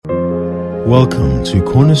Welcome to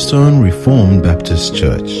Cornerstone Reformed Baptist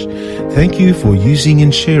Church. Thank you for using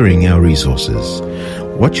and sharing our resources.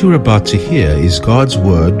 What you're about to hear is God's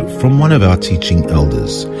Word from one of our teaching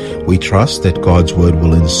elders. We trust that God's Word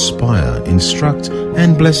will inspire, instruct,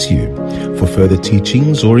 and bless you. For further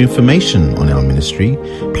teachings or information on our ministry,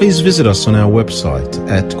 please visit us on our website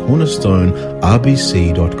at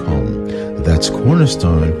cornerstonerbc.com. That's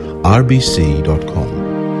cornerstonerbc.com.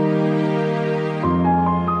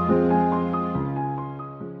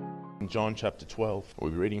 John chapter 12.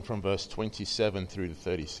 We'll be reading from verse 27 through to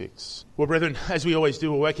 36. Well, brethren, as we always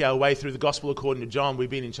do, we'll work our way through the Gospel according to John. We've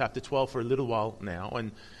been in chapter 12 for a little while now,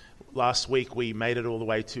 and last week we made it all the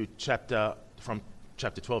way to from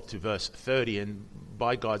chapter 12 to verse 30, and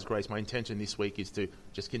by God's grace, my intention this week is to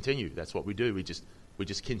just continue. That's what we do. We just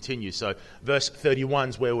continue. So verse 31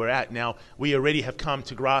 is where we're at. Now, we already have come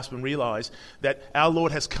to grasp and realize that our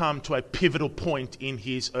Lord has come to a pivotal point in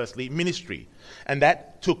his earthly ministry. And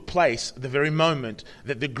that took place the very moment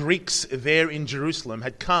that the Greeks there in Jerusalem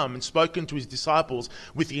had come and spoken to his disciples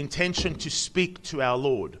with the intention to speak to our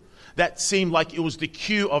Lord. That seemed like it was the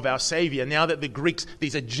cue of our Savior. Now that the Greeks,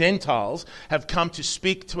 these are Gentiles, have come to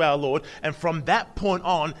speak to our Lord. And from that point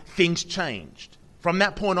on, things changed. From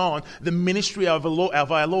that point on, the ministry of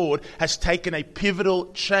our Lord has taken a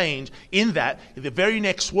pivotal change in that the very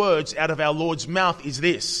next words out of our Lord's mouth is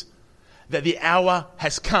this, that the hour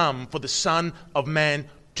has come for the Son of Man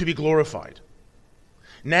to be glorified.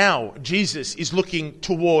 Now, Jesus is looking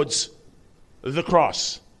towards the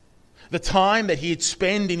cross. The time that he had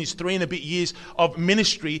spent in his 3 and a bit years of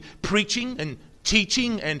ministry, preaching and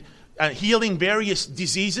teaching and healing various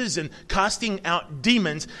diseases and casting out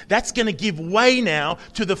demons, that's going to give way now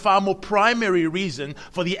to the far more primary reason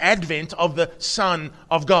for the advent of the Son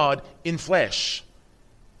of God in flesh.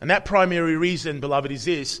 And that primary reason, beloved, is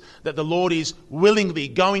this, that the Lord is willingly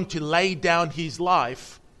going to lay down his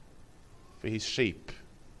life for his sheep.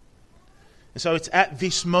 And so it's at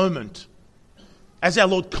this moment, as our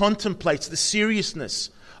Lord contemplates the seriousness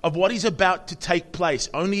of what is about to take place,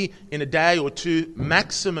 only in a day or two,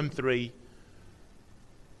 maximum 3,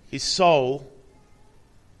 his soul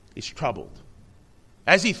is troubled.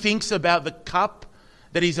 As he thinks about the cup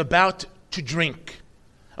that he's about to drink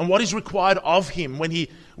and what is required of him when he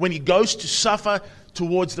goes to suffer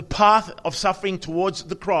towards the path of suffering towards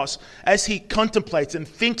the cross, as he contemplates and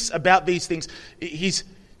thinks about these things,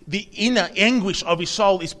 the inner anguish of his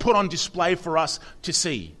soul is put on display for us to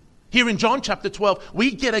see. Here in John chapter 12,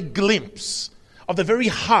 we get a glimpse of the very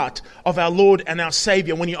heart of our Lord and our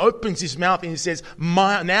Savior when he opens his mouth and he says,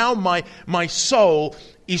 my soul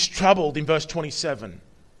is troubled, in verse 27.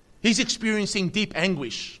 He's experiencing deep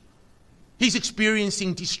anguish. He's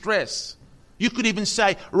experiencing distress. You could even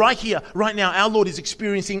say, right here, right now, our Lord is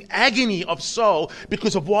experiencing agony of soul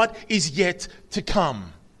because of what is yet to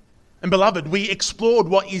come. And beloved, we explored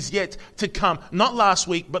what is yet to come, not last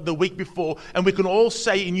week, but the week before, and we can all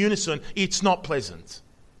say in unison, it's not pleasant.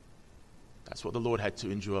 That's what the Lord had to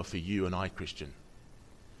endure for you and I, Christian,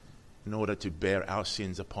 in order to bear our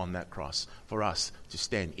sins upon that cross, for us to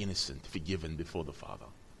stand innocent, forgiven before the Father.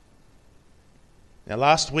 Now,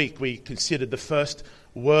 last week we considered the first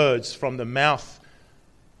words from the mouth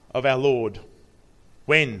of our Lord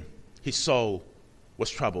when his soul was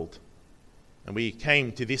troubled. And we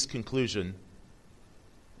came to this conclusion,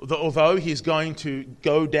 although he's going to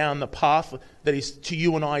go down the path that is to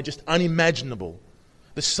you and I just unimaginable,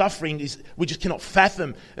 the suffering is, we just cannot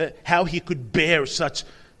fathom how he could bear such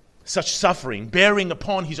suffering, bearing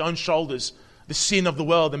upon his own shoulders the sin of the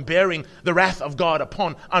world and bearing the wrath of God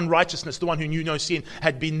upon unrighteousness. The one who knew no sin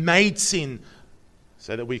had been made sin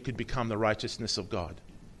so that we could become the righteousness of God.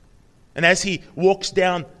 And as he walks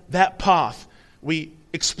down that path, we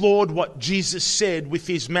explored what Jesus said with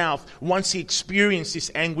his mouth once he experienced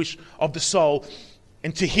this anguish of the soul.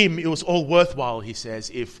 And to him, it was all worthwhile, he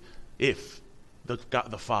says, if the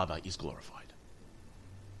Father is glorified.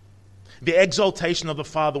 The exaltation of the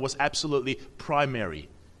Father was absolutely primary.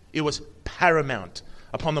 It was paramount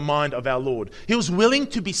upon the mind of our Lord. He was willing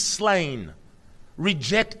to be slain,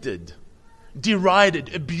 rejected,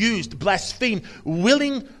 derided, abused, blasphemed,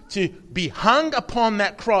 willing to be hung upon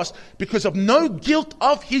that cross because of no guilt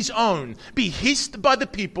of his own, be hissed by the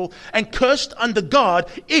people and cursed under God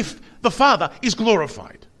if the Father is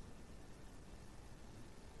glorified.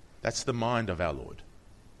 That's the mind of our Lord.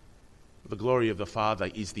 The glory of the Father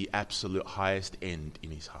is the absolute highest end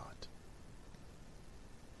in his heart.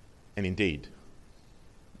 And indeed,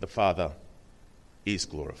 the Father is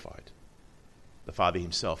glorified. The Father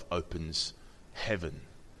himself opens heaven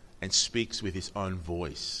and speaks with his own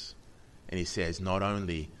voice. And he says, not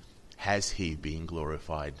only has he been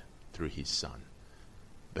glorified through his Son,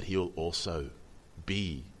 but he will also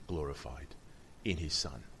be glorified in his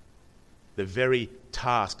Son. The very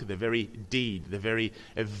task, the very deed, the very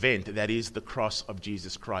event that is the cross of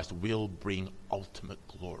Jesus Christ will bring ultimate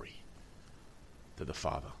glory to the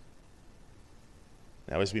Father.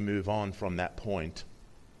 Now, as we move on from that point,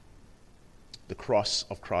 the cross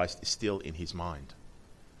of Christ is still in his mind.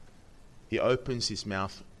 He opens his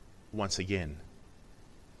mouth once again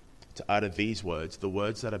to utter these words, the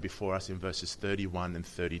words that are before us in verses 31 and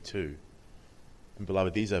 32. And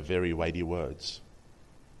beloved, these are very weighty words.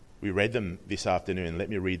 We read them this afternoon. Let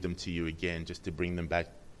me read them to you again just to bring them back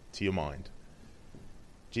to your mind.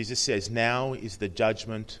 Jesus says, "Now is the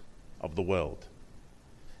judgment of the world.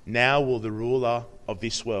 Now will the ruler of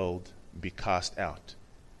this world be cast out.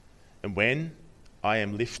 And when I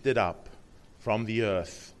am lifted up from the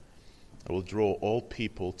earth, I will draw all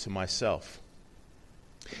people to myself."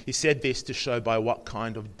 He said this to show by what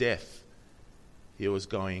kind of death he was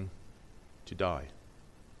going to die.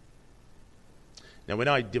 Now, when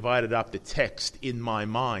I divided up the text in my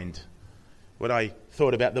mind, when I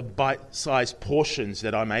thought about the bite-sized portions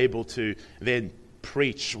that I'm able to then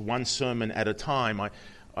preach one sermon at a time,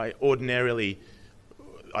 I originally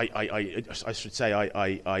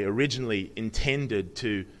intended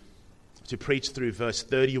to preach through verse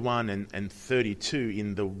 31 and 32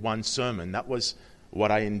 in the one sermon. That was what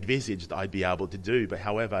I envisaged I'd be able to do. But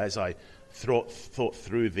however, as I thought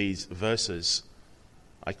through these verses,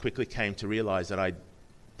 I quickly came to realize that I'd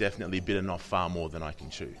definitely bitten off far more than I can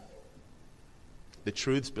chew. The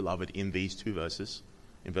truths, beloved, in these two verses,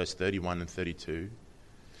 in verse 31 and 32,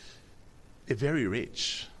 they're very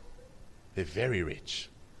rich. They're very rich.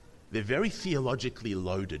 They're very theologically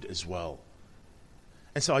loaded as well.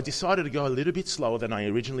 And so I decided to go a little bit slower than I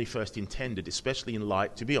originally first intended, especially in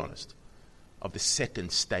light, to be honest, of the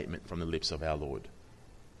second statement from the lips of our Lord.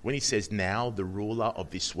 When he says, "Now the ruler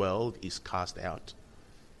of this world is cast out,"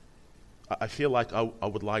 I feel like I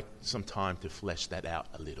would like some time to flesh that out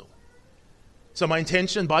a little. So my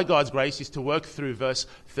intention, by God's grace, is to work through verse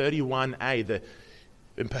 31a,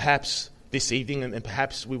 and perhaps this evening, and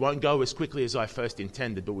perhaps we won't go as quickly as I first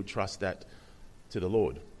intended, but we trust that to the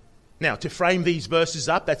Lord. Now, to frame these verses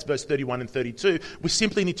up, that's verse 31 and 32, we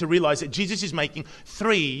simply need to realize that Jesus is making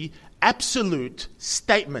three absolute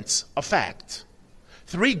statements of fact.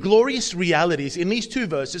 Three glorious realities in these two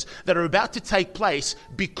verses that are about to take place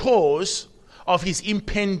because of his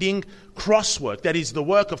impending cross work. That is the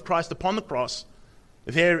work of Christ upon the cross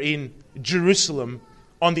there in Jerusalem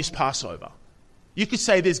on this Passover. You could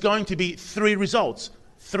say there's going to be three results,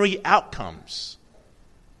 three outcomes,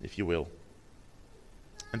 if you will.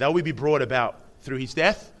 And they will be brought about through his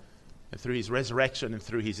death and through his resurrection and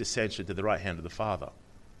through his ascension to the right hand of the Father.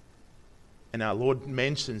 And our Lord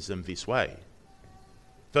mentions them this way.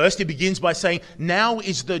 First, he begins by saying, "Now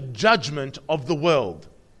is the judgment of the world."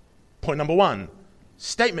 Point number one,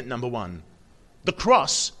 statement number one, the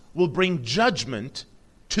cross will bring judgment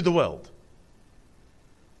to the world.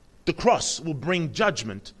 The cross will bring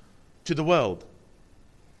judgment to the world.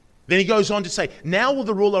 Then he goes on to say, "Now will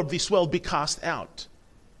the ruler of this world be cast out."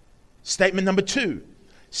 Statement number two,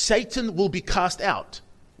 Satan will be cast out.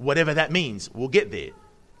 Whatever that means, we'll get there.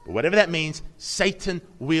 But whatever that means, Satan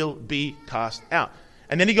will be cast out.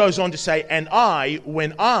 And then he goes on to say, "And I,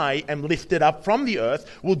 when I am lifted up from the earth,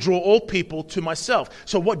 will draw all people to myself."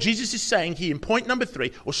 So what Jesus is saying here in point number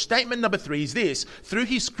three, or statement number three, is this: through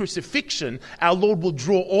his crucifixion, our Lord will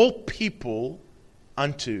draw all people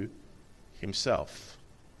unto himself.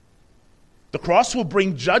 The cross will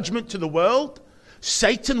bring judgment to the world.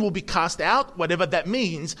 Satan will be cast out, whatever that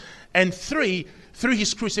means. And three, through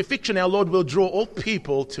his crucifixion, our Lord will draw all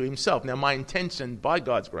people to himself. Now, my intention, by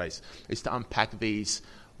God's grace, is to unpack these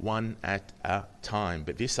one at a time.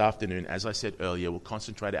 But this afternoon, as I said earlier, we'll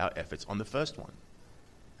concentrate our efforts on the first one.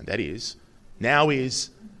 And that is, now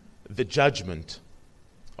is the judgment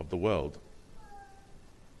of the world.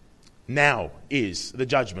 Now is the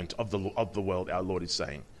judgment of the world, our Lord is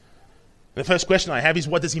saying. The first question I have is,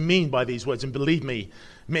 what does he mean by these words? And believe me,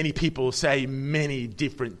 many people say many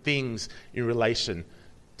different things in relation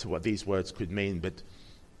to what these words could mean, but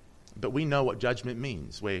we know what judgment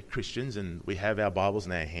means. We're Christians and we have our Bibles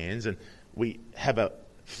in our hands and we have a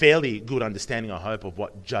fairly good understanding, I hope, of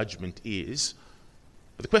what judgment is.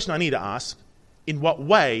 But the question I need to ask, in what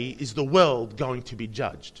way is the world going to be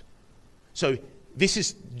judged? So this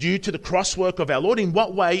is due to the cross work of our Lord. In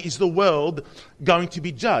what way is the world going to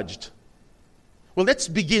be judged? Well, let's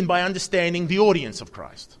begin by understanding the audience of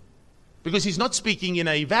Christ. Because he's not speaking in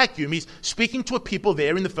a vacuum. He's speaking to a people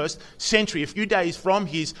there in the first century, a few days from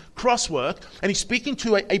his cross work, and he's speaking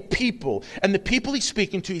to a people. And the people he's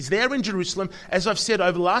speaking to is there in Jerusalem. As I've said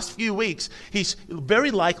over the last few weeks, he's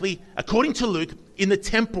very likely, according to Luke, in the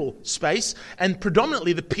temple space, and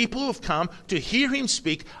predominantly the people who have come to hear him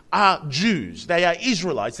speak are Jews. They are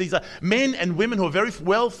Israelites. These are men and women who are very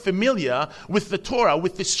well familiar with the Torah,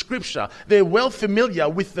 with the scripture. They're well familiar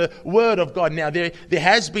with the word of God. Now, there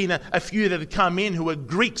has been a few that have come in who are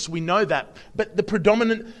Greeks, we know that, but the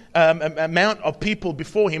predominant amount of people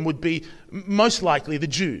before him would be most likely the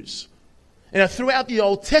Jews. Now, throughout the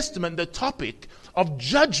Old Testament, the topic of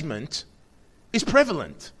judgment is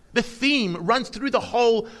prevalent. The theme runs through the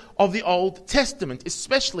whole of the Old Testament,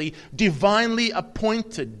 especially divinely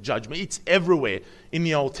appointed judgment. It's everywhere in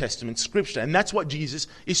the Old Testament scripture, and that's what Jesus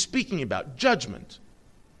is speaking about, judgment.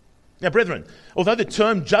 Now, brethren, although the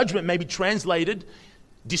term judgment may be translated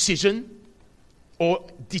decision or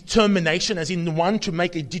determination, as in one to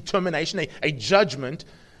make a determination, a judgment,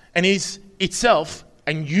 and is itself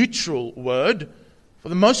a neutral word, for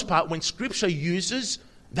the most part, when scripture uses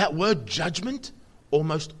that word judgment,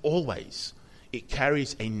 almost always it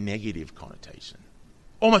carries a negative connotation.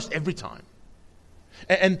 Almost every time.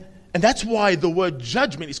 And that's why the word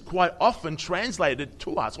judgment is quite often translated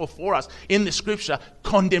to us or for us in the scripture,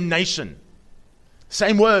 condemnation.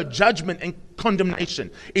 Same word, judgment and condemnation.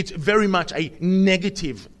 It's very much a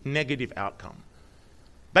negative outcome.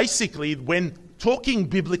 Basically, when talking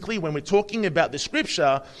biblically, when we're talking about the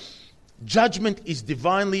scripture, judgment is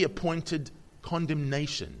divinely appointed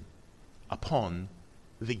condemnation upon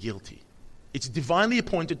the guilty. It's divinely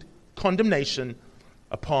appointed condemnation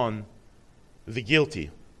upon the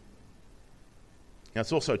guilty. Now,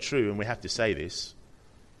 it's also true, and we have to say this,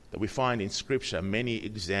 that we find in Scripture many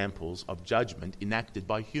examples of judgment enacted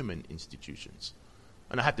by human institutions.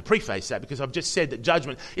 And I have to preface that because I've just said that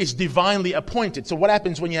judgment is divinely appointed. So what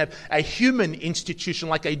happens when you have a human institution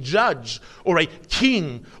like a judge or a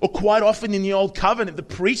king, or quite often in the Old Covenant, the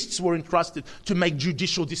priests were entrusted to make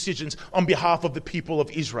judicial decisions on behalf of the people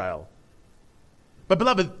of Israel. But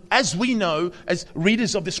beloved, as we know, as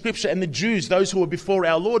readers of the Scripture, and the Jews, those who were before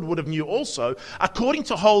our Lord would have knew also, according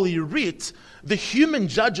to Holy Writ, the human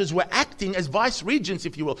judges were acting as vice-regents,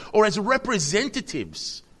 if you will, or as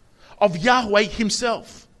representatives of Yahweh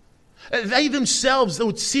himself. They themselves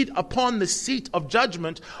would sit upon the seat of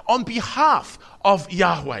judgment on behalf of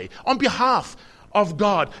Yahweh, on behalf of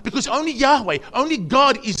God, because only Yahweh, only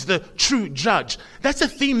God is the true judge. That's a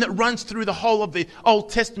theme that runs through the whole of the Old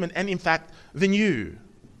Testament and in fact the New.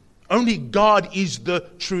 Only God is the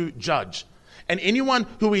true judge. And anyone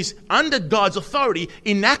who is under God's authority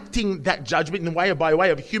enacting that judgment by way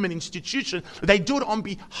of a human institution, they do it on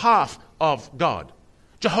behalf of God.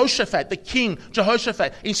 Jehoshaphat, the king,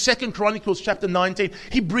 Jehoshaphat, in 2 Chronicles chapter 19,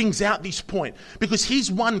 he brings out this point because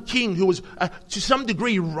he's one king who was to some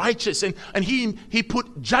degree righteous, and he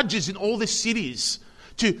put judges in all the cities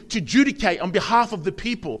to judicate on behalf of the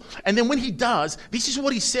people. And then when he does, this is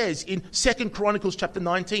what he says in 2 Chronicles chapter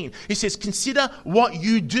 19. He says, "Consider what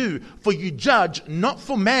you do, for you judge not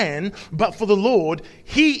for man, but for the Lord.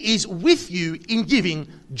 He is with you in giving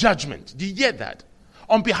judgment." Do you get that?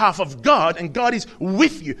 On behalf of God, and God is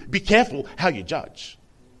with you. Be careful how you judge.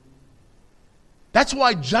 That's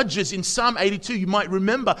why judges in Psalm 82, you might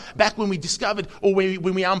remember back when we discovered, or when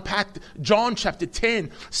we unpacked John chapter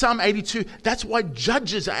 10, Psalm 82, that's why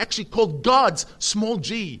judges are actually called God's small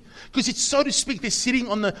g. Because it's, so to speak, they're sitting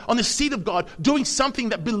on the seat of God, doing something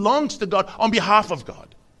that belongs to God on behalf of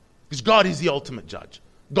God. Because God is the ultimate judge.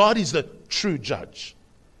 God is the true judge.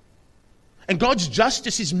 And God's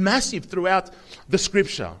justice is massive throughout the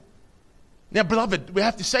scripture. Now, beloved, we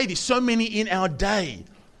have to say this, so many in our day,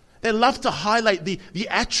 they love to highlight the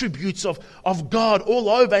attributes of God all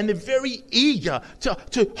over, and they're very eager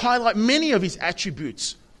to highlight many of his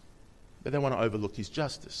attributes, but they want to overlook his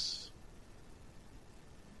justice.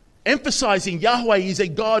 Emphasizing Yahweh is a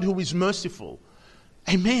God who is merciful.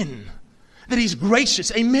 Amen. That he's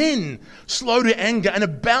gracious. Amen. Slow to anger and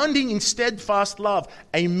abounding in steadfast love.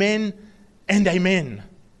 Amen and amen.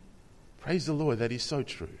 Praise the Lord, that is so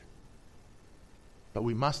true. But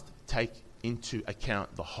we must take into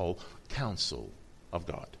account the whole counsel of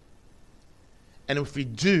God. And if we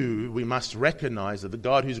do, we must recognize that the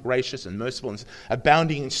God who's gracious and merciful and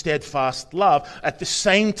abounding in steadfast love, at the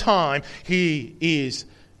same time, he is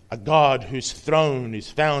a God whose throne is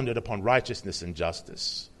founded upon righteousness and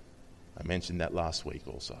justice. I mentioned that last week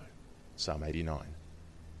also, Psalm 89.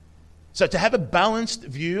 So to have a balanced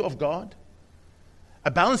view of God, a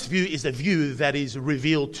balanced view is a view that is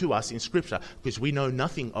revealed to us in Scripture, because we know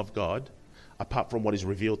nothing of God apart from what is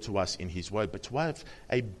revealed to us in his word. But to have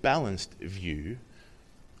a balanced view,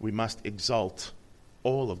 we must exalt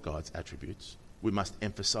all of God's attributes. We must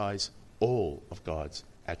emphasize all of God's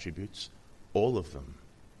attributes, all of them,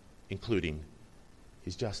 including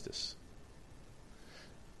his justice.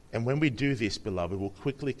 And when we do this, beloved, we'll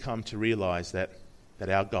quickly come to realize that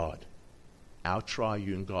our God, our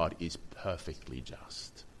triune God, is perfectly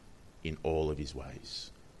just in all of his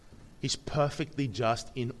ways. He's perfectly just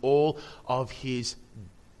in all of his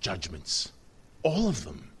judgments, all of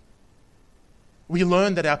them. We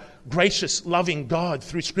learn that our gracious, loving God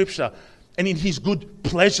through Scripture and in his good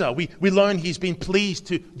pleasure, we learn he's been pleased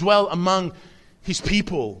to dwell among his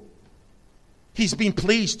people. He's been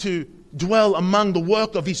pleased to dwell among the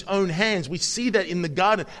work of his own hands. We see that in the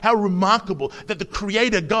garden. How remarkable that the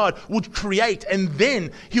Creator God would create and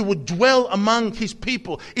then he would dwell among his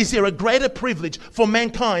people. Is there a greater privilege for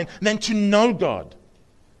mankind than to know God?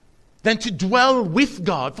 Than to dwell with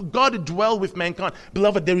God, for God to dwell with mankind.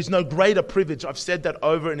 Beloved, there is no greater privilege. I've said that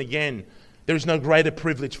over and again. There is no greater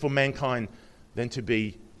privilege for mankind than to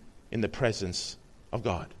be in the presence of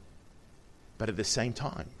God. But at the same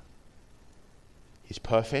time, he's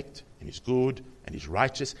perfect, and he's good, and he's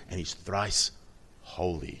righteous, and he's thrice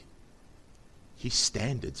holy. His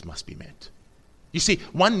standards must be met. You see,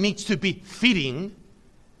 one needs to be fitting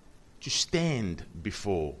to stand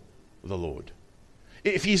before the Lord.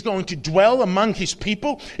 If he's going to dwell among his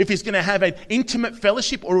people, if he's going to have an intimate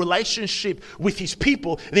fellowship or relationship with his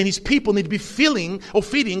people, then his people need to be fitting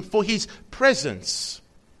for his presence.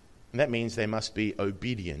 And that means they must be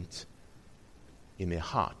obedient in their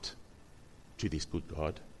heart to this good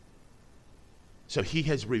God. So he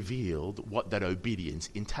has revealed what that obedience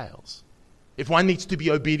entails. If one needs to be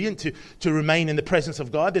obedient to remain in the presence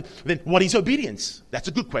of God, then what is obedience? That's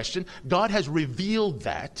a good question. God has revealed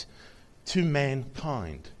that to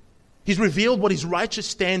mankind. He's revealed what his righteous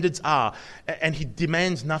standards are, and he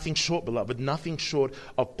demands nothing short, beloved, nothing short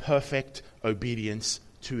of perfect obedience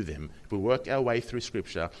to them. If we work our way through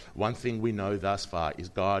Scripture, one thing we know thus far is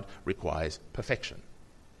God requires perfection.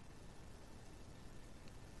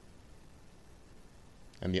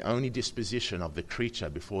 And the only disposition of the creature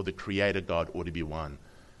before the Creator God ought to be one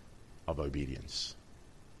of obedience.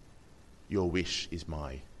 Your wish is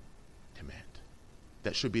my command.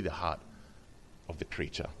 That should be the heart of the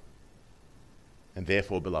creature. And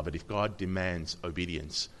therefore, beloved, if God demands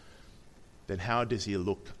obedience, then how does he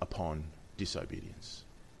look upon disobedience?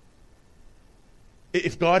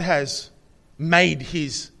 If God has made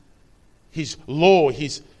his law,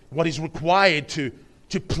 what is required to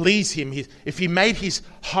please him, if he made his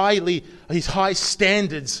high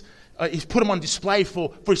standards, he's put them on display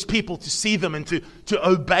for his people to see them and to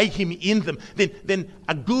obey him in them, then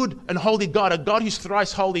a good and holy God, a God who's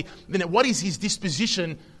thrice holy, then what is his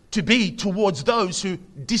disposition to be towards those who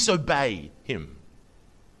disobey him?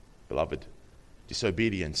 Beloved,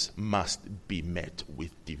 disobedience must be met with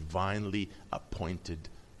divinely appointed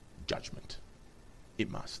judgment.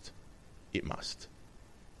 It must. It must.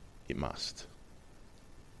 It must.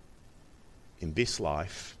 In this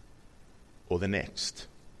life or the next,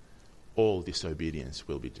 all disobedience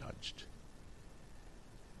will be judged.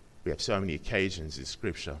 We have so many occasions in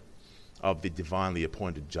Scripture of the divinely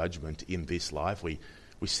appointed judgment in this life. We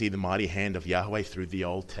see the mighty hand of Yahweh through the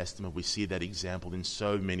Old Testament. We see that example in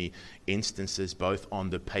so many instances, both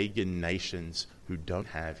on the pagan nations who don't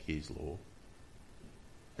have his law,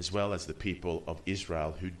 as well as the people of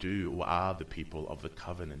Israel who do or are the people of the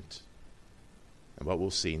covenant. And what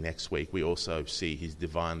we'll see next week, we also see his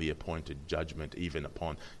divinely appointed judgment even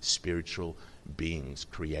upon spiritual beings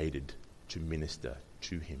created to minister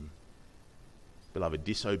to him. Beloved,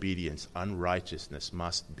 disobedience, unrighteousness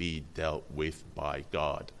must be dealt with by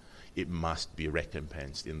God. It must be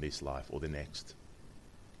recompensed in this life or the next.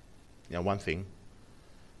 Now, one thing,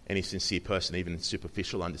 any sincere person, even in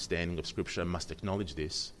superficial understanding of Scripture, must acknowledge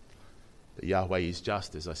this, that Yahweh is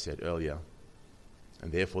just, as I said earlier,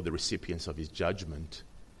 and therefore the recipients of his judgment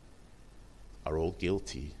are all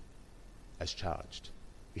guilty as charged.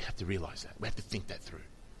 We have to realize that. We have to think that through.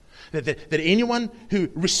 That anyone who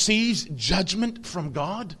receives judgment from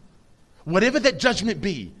God, whatever that judgment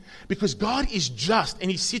be, because God is just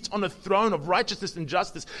and he sits on a throne of righteousness and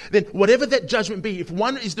justice, then whatever that judgment be, if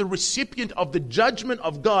one is the recipient of the judgment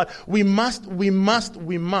of God, we must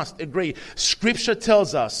agree. Scripture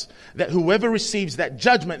tells us that whoever receives that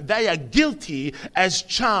judgment, they are guilty as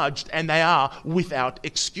charged and they are without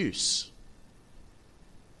excuse.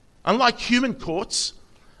 Unlike human courts,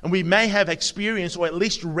 and we may have experienced or at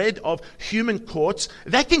least read of human courts,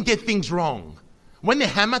 that can get things wrong. When the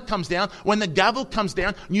hammer comes down, when the gavel comes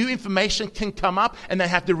down, new information can come up and they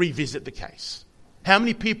have to revisit the case. How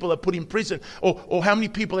many people are put in prison or how many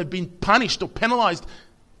people have been punished or penalized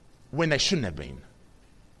when they shouldn't have been?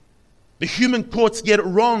 The human courts get it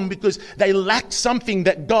wrong because they lack something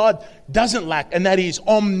that God doesn't lack, and that is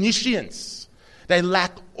omniscience. They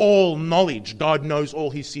lack all knowledge. God knows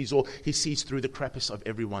all. He sees all. He sees through the crevice of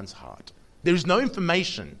everyone's heart. There is no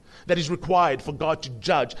information that is required for God to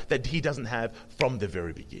judge that he doesn't have from the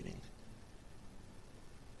very beginning.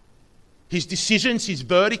 His decisions, his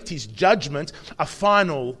verdict, his judgment are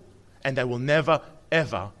final, and they will never,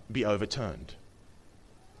 ever be overturned.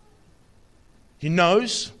 He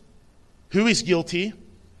knows who is guilty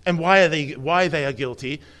and why they are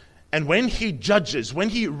guilty. And when he judges, when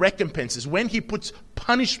he recompenses, when he puts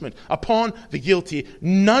punishment upon the guilty,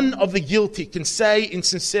 none of the guilty can say in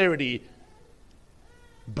sincerity,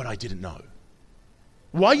 "But I didn't know.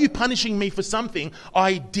 Why are you punishing me for something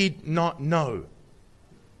I did not know?"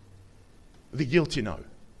 The guilty know.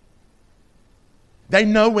 They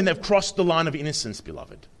know when they've crossed the line of innocence,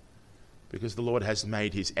 beloved, because the Lord has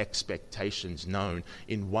made his expectations known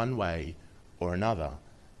in one way or another,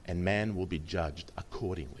 and man will be judged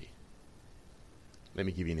accordingly. Let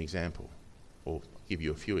me give you an example, or give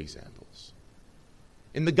you a few examples.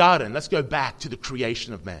 In the garden, let's go back to the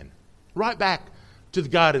creation of man. Right back to the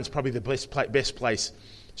garden is probably the best place.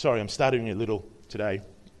 Sorry, I'm stuttering a little today.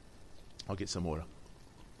 I'll get some water.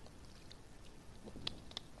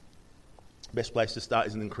 Best place to start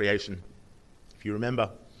is in creation. If you remember,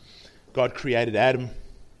 God created Adam,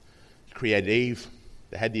 he created Eve.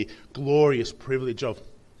 They had the glorious privilege of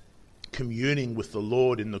communing with the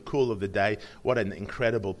Lord in the cool of the day. What an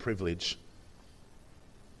incredible privilege.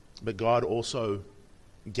 But God also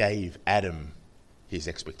gave Adam his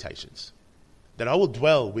expectations. That I will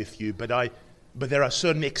dwell with you, but there are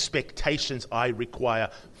certain expectations I require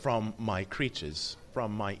from my creatures,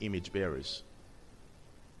 from my image bearers.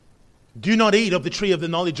 Do not eat of the tree of the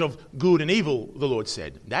knowledge of good and evil, the Lord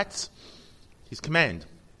said. That's his command.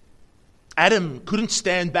 Adam couldn't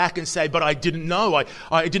stand back and say, "But I didn't know.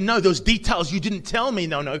 I didn't know those details. You didn't tell me."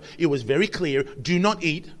 No. It was very clear. Do not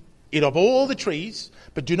eat of all the trees,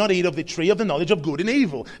 but do not eat of the tree of the knowledge of good and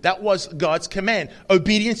evil. That was God's command.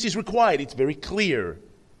 Obedience is required. It's very clear.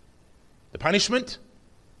 The punishment,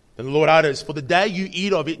 then the Lord utters, "For the day you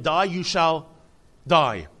eat of it, you shall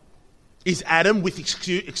die." Is Adam with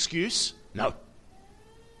excuse? No.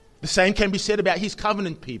 The same can be said about his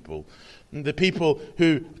covenant people. The people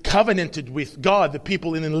who covenanted with God, the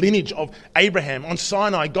people in the lineage of Abraham. On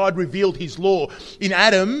Sinai, God revealed his law. In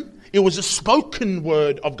Adam, it was a spoken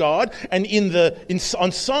word of God, and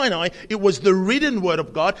on Sinai, it was the written word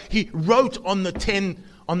of God. He wrote on the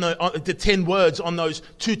 10 words on those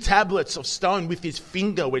 2 tablets of stone with his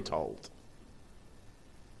finger, we're told.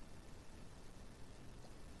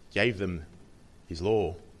 Gave them his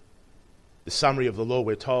law. The summary of the law,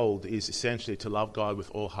 we're told, is essentially to love God with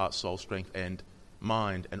all heart, soul, strength, and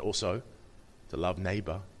mind, and also to love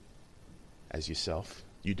neighbor as yourself.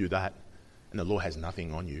 You do that, and the law has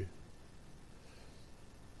nothing on you.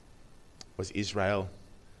 Was Israel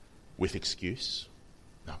with excuse?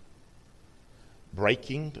 No.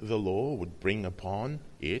 Breaking the law would bring upon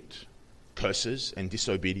it curses and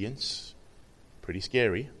disobedience. Pretty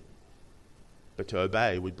scary. But to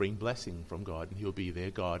obey would bring blessing from God, and he'll be their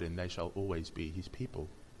God, and they shall always be his people.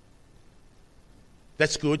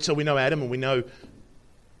 That's good. So we know Adam, and we know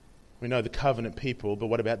the covenant people, but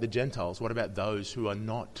what about the Gentiles? What about those who are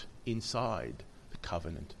not inside the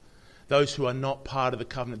covenant? Those who are not part of the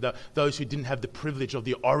covenant, those who didn't have the privilege of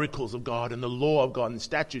the oracles of God and the law of God and the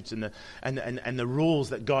statutes and the rules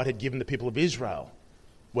that God had given the people of Israel.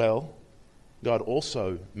 Well, God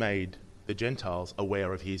also made the Gentiles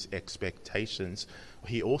aware of his expectations.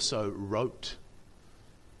 He also wrote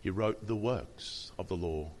the works of the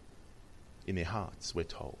law in their hearts, we're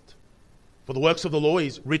told. For the works of the law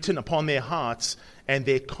is written upon their hearts, and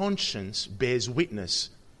their conscience bears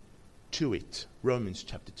witness to it. Romans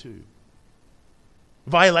chapter 2.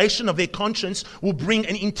 Violation of their conscience will bring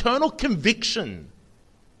an internal conviction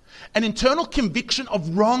of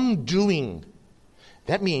wrongdoing.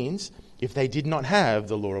 That means if they did not have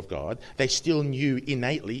the law of God, they still knew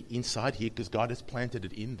innately inside here, because God has planted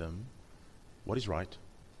it in them, what is right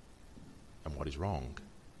and what is wrong,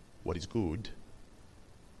 what is good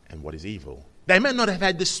and what is evil. They may not have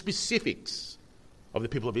had the specifics of the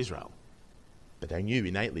people of Israel, but they knew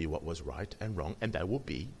innately what was right and wrong, and they will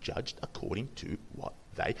be judged according to what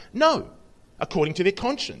they know, according to their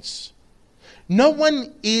conscience. No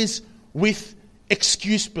one is with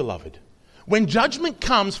excuse, beloved. When judgment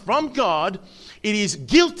comes from God, it is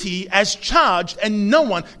guilty as charged, and no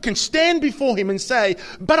one can stand before him and say,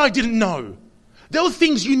 but I didn't know. There were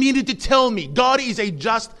things you needed to tell me. God is a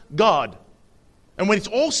just God. And when it's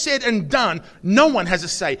all said and done, no one has a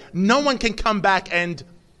say. No one can come back and,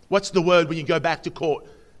 what's the word when you go back to court?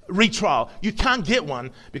 Retrial. You can't get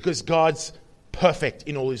one because God's perfect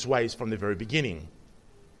in all his ways from the very beginning.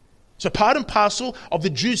 So part and parcel of the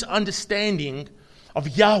Jews' understanding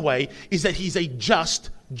of Yahweh is that he's a just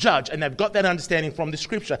judge. And they've got that understanding from the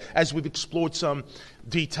scripture, as we've explored some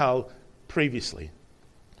detail previously.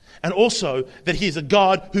 And also that he is a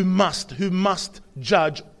God who must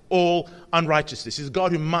judge all unrighteousness. He's a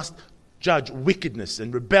God who must judge wickedness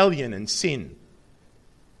and rebellion and sin.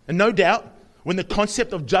 And no doubt, when the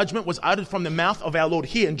concept of judgment was uttered from the mouth of our Lord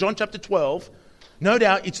here in John chapter 12, no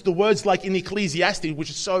doubt it's the words like in Ecclesiastes,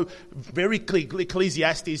 which is so very clear,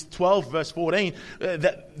 Ecclesiastes 12 verse 14,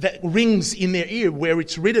 that rings in their ear, where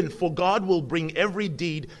it's written, for God will bring every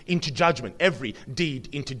deed into judgment,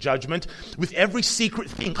 with every secret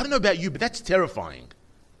thing. I don't know about you, but that's terrifying.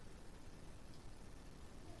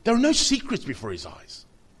 There are no secrets before his eyes.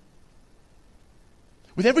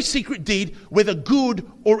 With every secret deed, whether good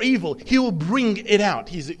or evil, he will bring it out.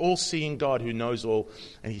 He's the all-seeing God who knows all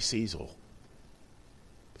and he sees all.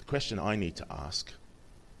 The question I need to ask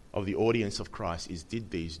of the audience of Christ is,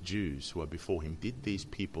 did these Jews who are before him, did these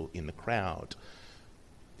people in the crowd,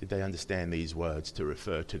 did they understand these words to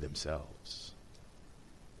refer to themselves?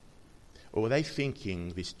 Or were they thinking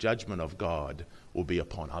this judgment of God will be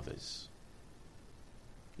upon others?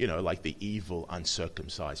 You know, like the evil,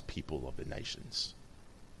 uncircumcised people of the nations.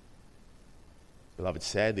 Beloved,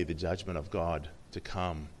 sadly, the judgment of God to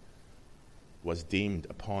come was deemed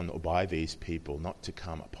upon or by these people not to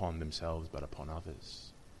come upon themselves but upon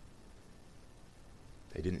others.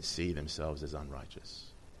 They didn't see themselves as unrighteous.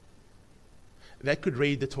 They could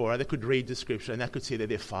read the Torah, they could read the scripture, and they could see that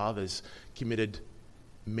their fathers committed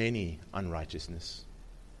many unrighteousness.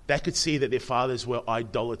 They could see that their fathers were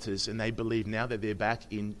idolaters, and they believe now that they're back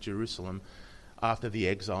in Jerusalem after the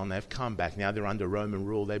exile and they've come back. Now they're under Roman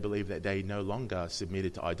rule. They believe that they no longer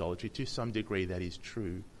submitted to idolatry. To some degree that is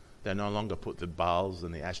true. They no longer put the Baals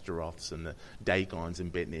and the Ashtaroths and the Dagons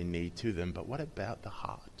and bent their knee to them. But what about the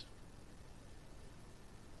heart?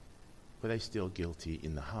 Were they still guilty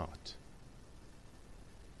in the heart?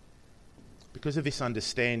 Because of this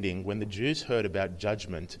understanding, when the Jews heard about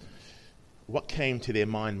judgment, what came to their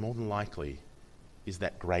mind more than likely is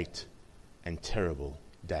that great and terrible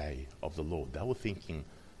day of the Lord. They were thinking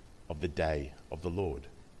of the day of the Lord.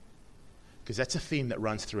 Because that's a theme that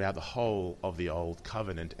runs throughout the whole of the Old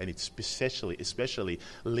Covenant, and it's especially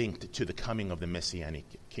linked to the coming of the Messianic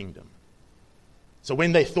kingdom. So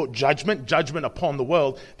when they thought judgment upon the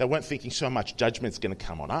world, they weren't thinking so much judgment's going to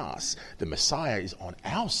come on us. The Messiah is on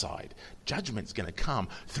our side. Judgment's going to come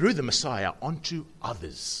through the Messiah onto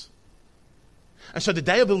others. And so the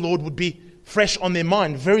day of the Lord would be fresh on their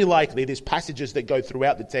mind. Very likely, there's passages that go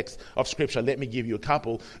throughout the text of Scripture. Let me give you a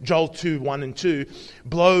couple. Joel 2, 1 and 2.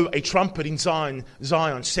 Blow a trumpet in Zion,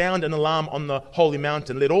 sound an alarm on the holy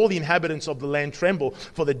mountain. Let all the inhabitants of the land tremble,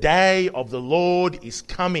 for the day of the Lord is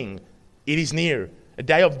coming. It is near. A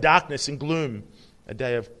day of darkness and gloom. A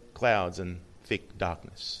day of clouds and thick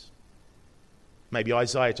darkness. Maybe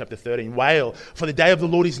Isaiah chapter 13. Wail, for the day of the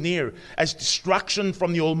Lord is near, as destruction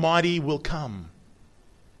from the Almighty will come.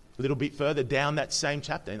 A little bit further down that same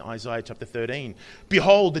chapter in Isaiah chapter 13.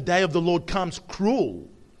 Behold, the day of the Lord comes cruel,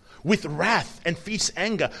 with wrath and fierce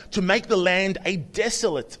anger, to make the land a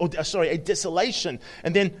desolation,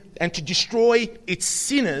 and to destroy its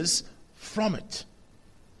sinners from it.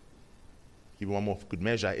 Give one more for good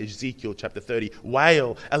measure. Ezekiel chapter 30.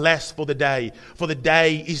 Wail, alas, for the day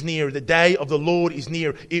is near. The day of the Lord is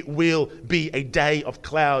near. It will be a day of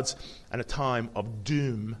clouds and a time of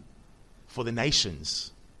doom for the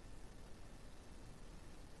nations.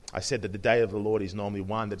 I said that the day of the Lord is normally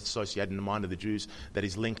one that's associated in the mind of the Jews that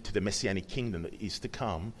is linked to the Messianic kingdom that is to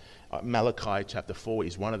come. Malachi chapter 4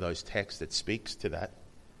 is one of those texts that speaks to that.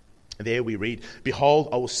 And there we read, behold,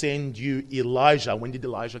 I will send you Elijah. When did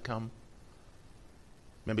Elijah come?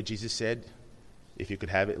 Remember Jesus said, if you could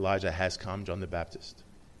have it, Elijah has come, John the Baptist.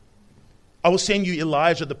 I will send you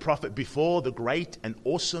Elijah the prophet before the great and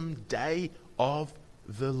awesome day of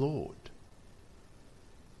the Lord.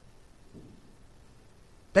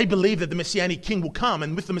 They believe that the Messianic King will come,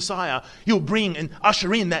 and with the Messiah, he'll bring and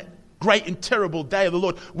usher in that great and terrible day of the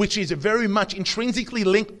Lord, which is very much intrinsically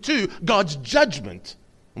linked to God's judgment.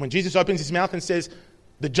 And when Jesus opens his mouth and says,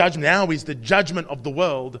 the judgment now is the judgment of the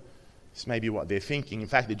world, This may be what they're thinking. In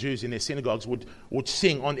fact, the Jews in their synagogues would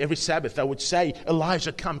sing on every Sabbath. They would say,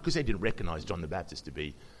 Elijah, come, because they didn't recognize John the Baptist to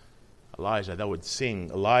be Elijah. They would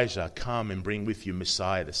sing, Elijah, come and bring with you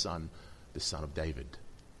Messiah, the son of David.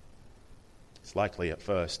 It's likely at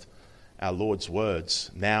first our Lord's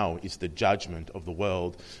words, now is the judgment of the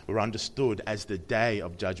world, were understood as the day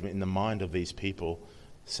of judgment in the mind of these people.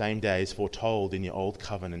 Same day as foretold in the Old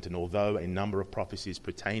Covenant, and although a number of prophecies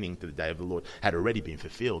pertaining to the day of the Lord had already been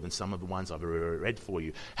fulfilled, and some of the ones I've already read for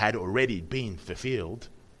you had already been fulfilled,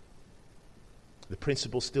 the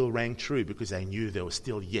principle still rang true because they knew there was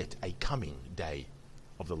still yet a coming day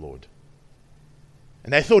of the Lord.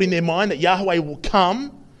 And they thought in their mind that Yahweh will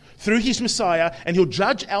come through his Messiah, and he'll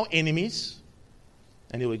judge our enemies,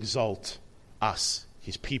 and he'll exalt us,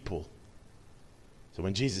 his people. So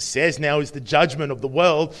when Jesus says now is the judgment of the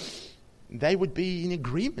world, they would be in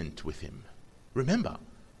agreement with him. Remember,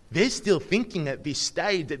 they're still thinking at this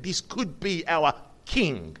stage that this could be our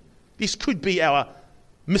king. This could be our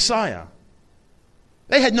Messiah.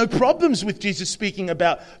 They had no problems with Jesus speaking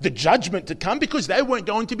about the judgment to come because they weren't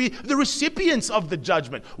going to be the recipients of the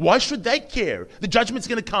judgment. Why should they care? The judgment's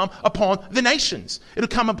going to come upon the nations. It'll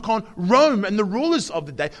come upon Rome and the rulers of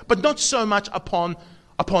the day, but not so much upon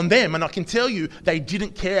them. And I can tell you they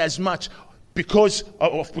didn't care as much because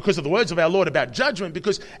of the words of our Lord about judgment,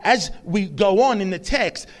 because as we go on in the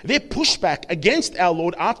text, their pushback against our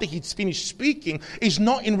Lord after he's finished speaking is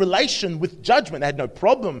not in relation with judgment. They had no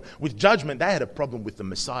problem with judgment. They had a problem with the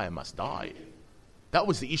Messiah must die. That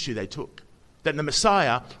was the issue they took, that the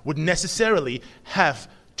Messiah would necessarily have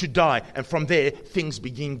to die. And from there, things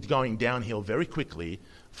begin going downhill very quickly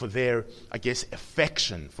for their,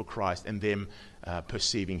 affection for Christ and them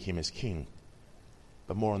perceiving him as king.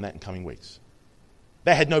 But more on that in coming weeks.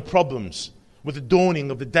 They had no problems with the dawning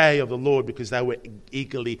of the day of the Lord because they were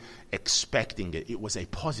eagerly expecting it. It was a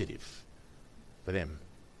positive for them.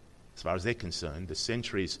 As far as they're concerned, for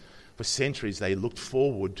centuries they looked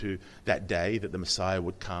forward to that day that the Messiah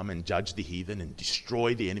would come and judge the heathen and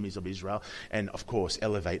destroy the enemies of Israel and, of course,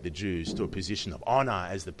 elevate the Jews to a position of honor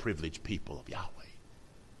as the privileged people of Yahweh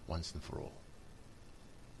once and for all.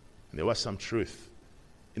 And there was some truth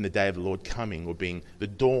in the day of the Lord coming, or being the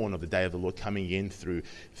dawn of the day of the Lord coming in through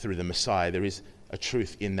the Messiah. There is a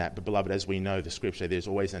truth in that. But beloved, as we know the scripture, there's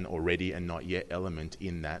always an already and not yet element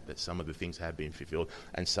in that some of the things have been fulfilled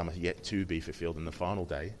and some are yet to be fulfilled in the final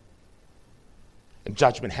day. And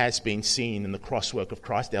judgment has been seen in the crosswork of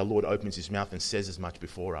Christ. Our Lord opens his mouth and says as much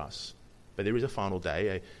before us. But there is a final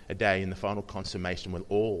day, a day in the final consummation when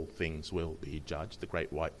all things will be judged, the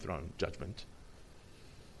great white throne judgment.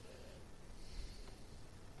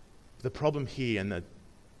 The problem here and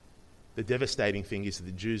the devastating thing is that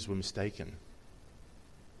the Jews were mistaken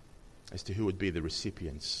as to who would be the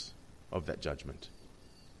recipients of that judgment.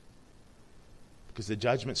 Because the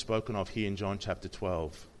judgment spoken of here in John chapter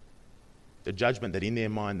 12, the judgment that in their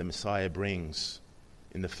mind the Messiah brings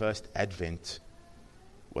in the first advent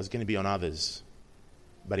was going to be on others.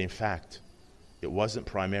 But in fact, it wasn't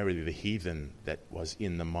primarily the heathen that was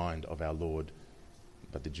in the mind of our Lord,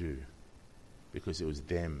 but the Jew. Because it was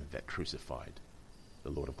them that crucified the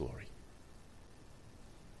Lord of glory.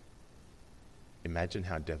 Imagine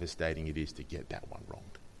how devastating it is to get that one wrong.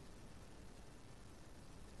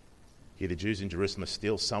 Here the Jews in Jerusalem are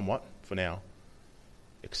still somewhat, for now,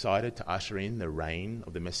 excited to usher in the reign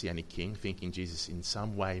of the Messianic King, thinking Jesus in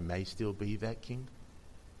some way may still be that King.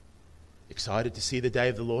 Excited to see the day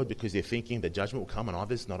of the Lord because they're thinking that judgment will come on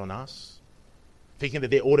others, not on us. Thinking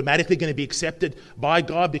that they're automatically going to be accepted by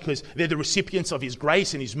God because they're the recipients of his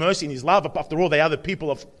grace and his mercy and his love. After all, they are the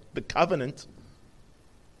people of the covenant.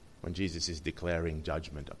 When Jesus is declaring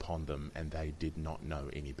judgment upon them and they did not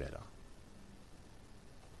know any better.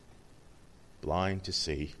 Blind to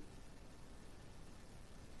see,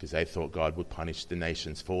 because they thought God would punish the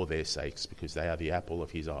nations for their sakes because they are the apple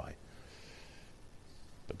of his eye.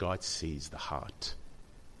 But God sees the heart,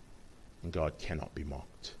 and God cannot be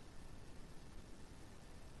mocked.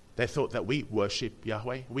 They thought that we worship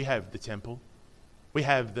Yahweh. We have the temple. We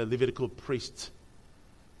have the Levitical priests.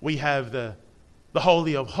 We have the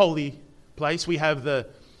holy of holy place. We have the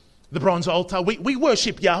bronze altar. We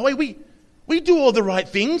worship Yahweh. We do all the right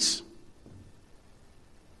things.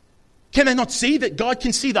 Can they not see that God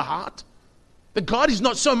can see the heart? That God is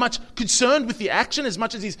not so much concerned with the action as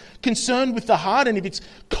much as he's concerned with the heart. And if it's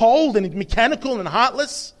cold and mechanical and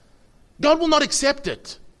heartless, God will not accept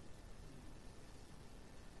it.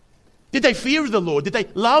 Did they fear the Lord? Did they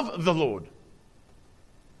love the Lord?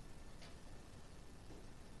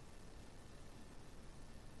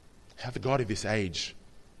 How the God of this age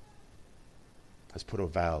has put a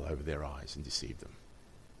veil over their eyes and deceived them.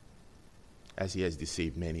 as he has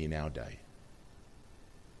deceived many in our day.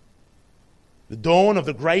 The dawn of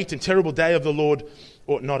the great and terrible day of the Lord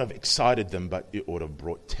ought not have excited them, but it ought to have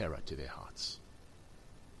brought terror to their hearts.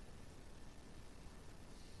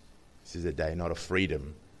 This is a day not of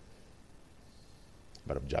freedom,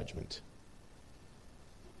 but of judgment.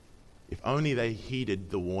 If only they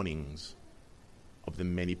heeded the warnings of the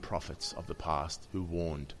many prophets of the past who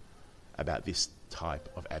warned about this type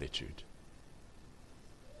of attitude.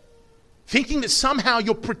 Thinking that somehow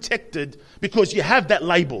you're protected because you have that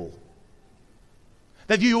label.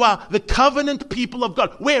 That you are the covenant people of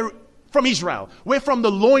God. We're from Israel. We're from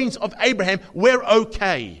the loins of Abraham. We're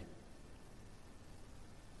okay.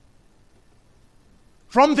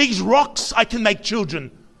 From these rocks I can make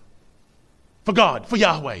children for God, for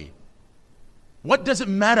Yahweh. What does it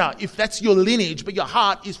matter if that's your lineage, but your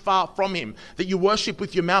heart is far from Him? That you worship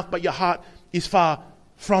with your mouth, but your heart is far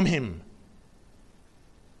from Him.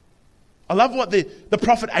 I love what the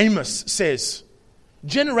prophet Amos says.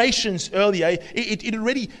 Generations earlier,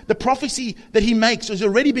 the prophecy that he makes has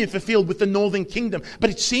already been fulfilled with the northern kingdom. But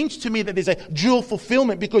it seems to me that there's a dual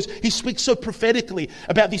fulfillment because he speaks so prophetically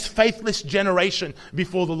about this faithless generation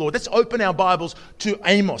before the Lord. Let's open our Bibles to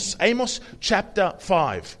Amos. Amos chapter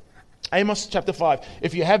 5. Amos chapter 5.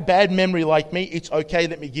 If you have bad memory like me, it's okay.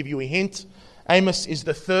 Let me give you a hint. Amos is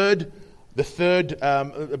the third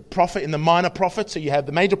prophet in the minor prophets. So you have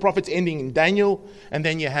the major prophets ending in Daniel, and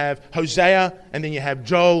then you have Hosea, and then you have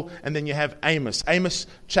Joel, and then you have Amos. Amos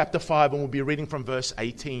chapter 5, and we'll be reading from verse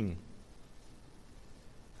 18.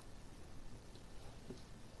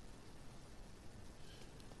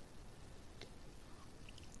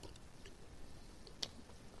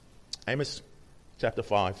 Amos chapter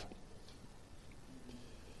 5,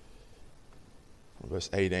 verse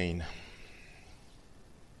 18.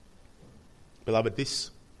 Beloved,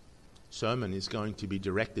 this sermon is going to be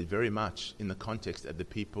directed very much in the context of the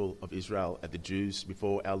people of Israel, at the Jews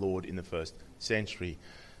before our Lord in the first century.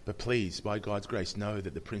 But please, by God's grace, know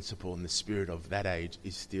that the principle and the spirit of that age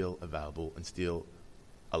is still available and still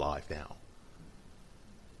alive now.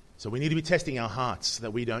 So we need to be testing our hearts so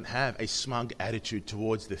that we don't have a smug attitude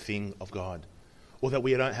towards the thing of God, or that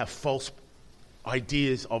we don't have false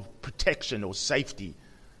ideas of protection or safety,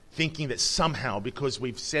 thinking that somehow because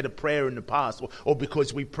we've said a prayer in the past or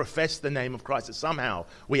because we profess the name of Christ, that somehow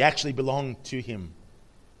we actually belong to Him.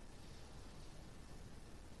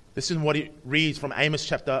 Listen to what it reads from Amos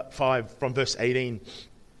chapter 5 from verse 18.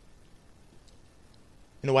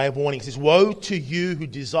 In a way of warning, it says, "Woe to you who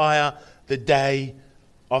desire the day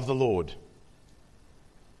of the Lord."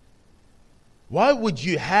 Why would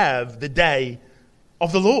you have the day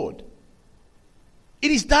of the Lord?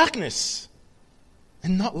 It is darkness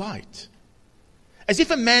and not light. As if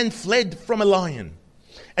a man fled from a lion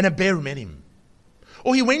and a bear met him.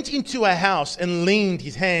 Or he went into a house and leaned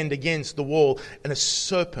his hand against the wall and a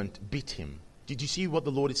serpent bit him. Did you see what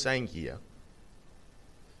the Lord is saying here?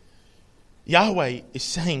 Yahweh is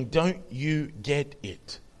saying, don't you get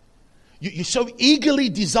it? You so eagerly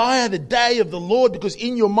desire the day of the Lord because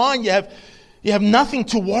in your mind you have nothing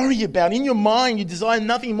to worry about. In your mind you desire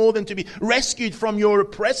nothing more than to be rescued from your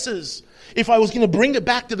oppressors. If I was going to bring it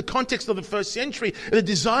back to the context of the first century, the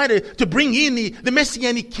desire to bring in the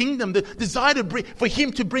Messianic kingdom, the desire for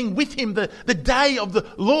Him to bring with Him the day of the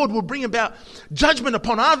Lord will bring about judgment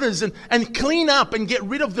upon others and clean up and get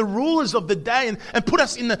rid of the rulers of the day and put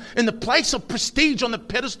us in the place of prestige on the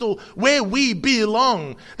pedestal where we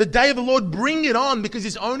belong. The day of the Lord, bring it on because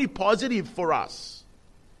it's only positive for us.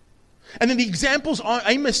 And then the examples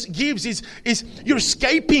Amos gives is you're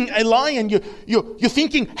escaping a lion. You're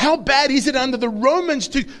thinking, how bad is it under the Romans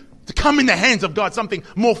to come in the hands of God? Something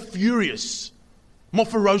more furious, more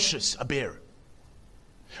ferocious, a bear.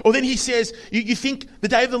 Or then he says, you think the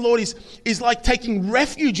day of the Lord is like taking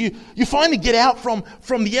refuge. You finally get out from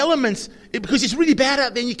the elements because it's really bad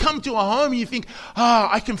out there. And you come to a home and you think,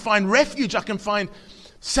 I can find refuge. I can find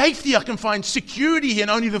safety, I can find security here,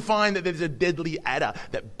 and only to find that there's a deadly adder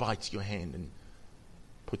that bites your hand and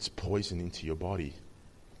puts poison into your body.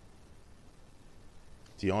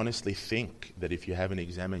 Do you honestly think that if you haven't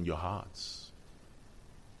examined your hearts,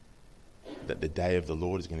 that the day of the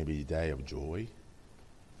Lord is going to be a day of joy?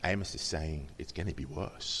 Amos is saying it's going to be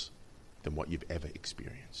worse than what you've ever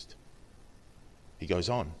experienced. He goes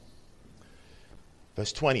on.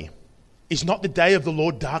 Verse 20. Is not the day of the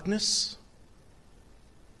Lord darkness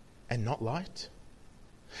and not light,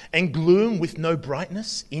 and gloom with no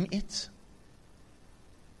brightness in it?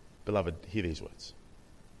 Beloved, hear these words.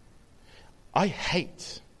 I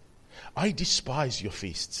despise your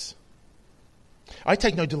feasts. I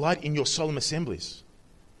take no delight in your solemn assemblies.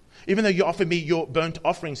 Even though you offer me your burnt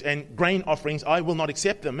offerings and grain offerings, I will not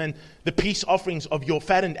accept them. And the peace offerings of your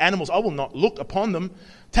fattened animals, I will not look upon them.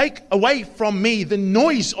 Take away from me the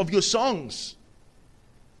noise of your songs.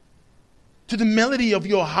 To the melody of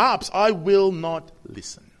your harps, I will not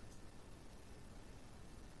listen.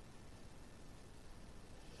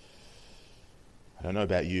 I don't know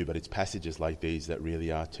about you, but it's passages like these that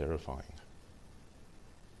really are terrifying.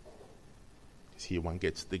 Because here one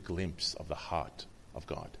gets the glimpse of the heart of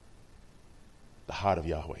God, the heart of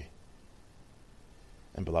Yahweh.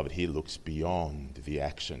 And beloved, he looks beyond the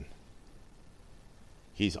action.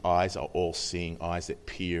 His eyes are all-seeing eyes that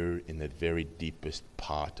peer in the very deepest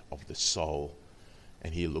part of the soul.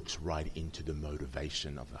 And he looks right into the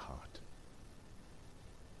motivation of the heart.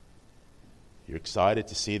 You're excited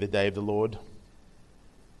to see the day of the Lord?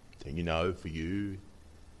 Then you know, for you,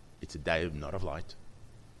 it's a day not of light,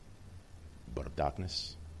 but of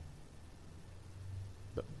darkness.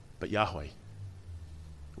 But Yahweh,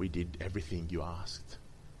 we did everything you asked.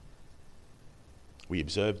 We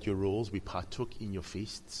observed your rules. We partook in your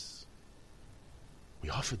feasts.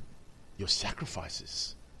 We offered your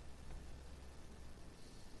sacrifices.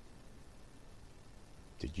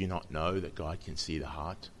 Did you not know that God can see the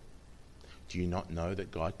heart? Do you not know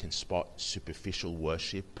that God can spot superficial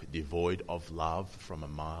worship devoid of love from a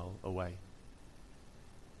mile away?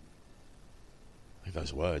 Look at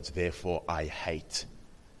those words. Therefore I hate,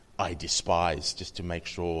 I despise, just to make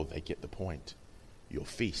sure they get the point. Your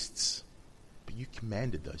feasts. But you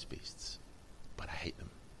commanded those feasts. But I hate them.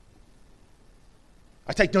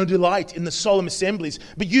 I take no delight in the solemn assemblies.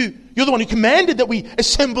 But you're the one who commanded that we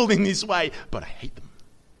assemble in this way. But I hate them.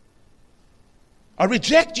 I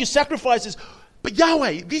reject your sacrifices. But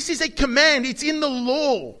Yahweh, this is a command. It's in the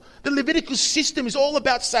law. The Levitical system is all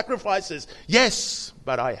about sacrifices. Yes,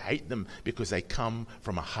 but I hate them because they come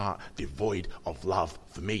from a heart devoid of love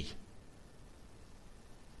for me.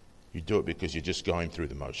 You do it because you're just going through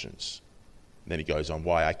the motions. And then he goes on,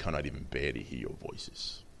 why I cannot even bear to hear your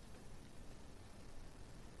voices.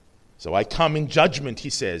 So I come in judgment,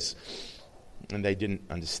 he says. And they didn't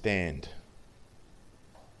understand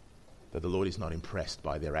that the Lord is not impressed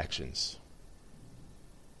by their actions.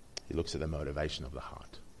 He looks at the motivation of the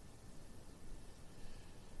heart.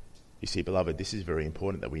 You see, beloved, this is very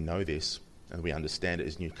important that we know this and we understand it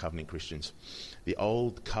as New Covenant Christians. The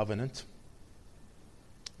Old Covenant,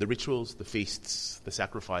 the rituals, the feasts, the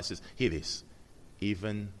sacrifices, hear this,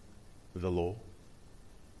 even the law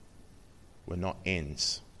were not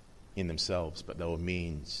ends in themselves, but they were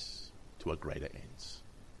means to a greater ends.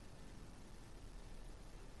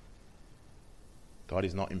 God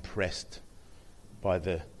is not impressed by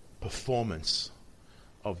the performance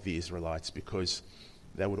of the Israelites because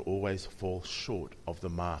they would always fall short of the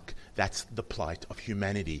mark. That's the plight of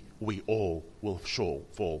humanity. We all will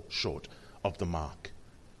fall short of the mark.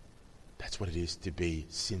 That's what it is to be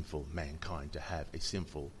sinful mankind, to have a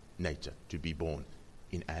sinful nature, to be born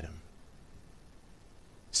in Adam.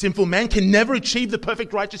 Sinful man can never achieve the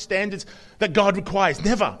perfect righteous standards that God requires.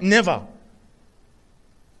 Never, never.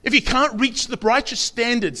 If you can't reach the righteous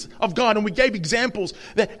standards of God, and we gave examples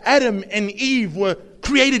that Adam and Eve were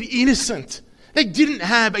created innocent. They didn't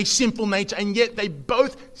have a sinful nature, and yet they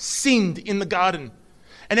both sinned in the garden.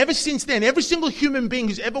 And ever since then, every single human being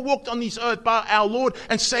who's ever walked on this earth, bar our Lord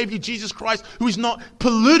and Savior Jesus Christ, who is not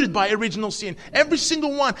polluted by original sin, every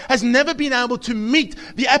single one has never been able to meet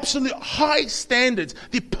the absolute high standards,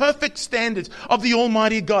 the perfect standards of the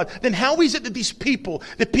Almighty God. Then how is it that these people,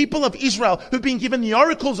 the people of Israel, who've been given the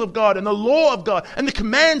oracles of God and the law of God and the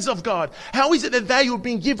commands of God, how is it that they have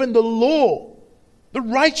been given the law, the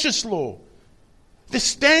righteous law, the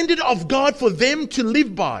standard of God for them to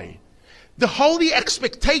live by, the holy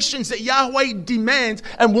expectations that Yahweh demands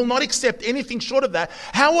and will not accept anything short of that?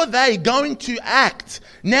 How are they going to act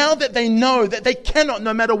now that they know that they cannot,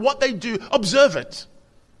 no matter what they do, observe it?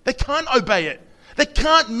 They can't obey it. They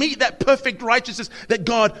can't meet that perfect righteousness that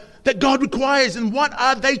God requires. And what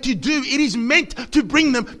are they to do? It is meant to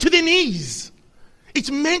bring them to their knees. It's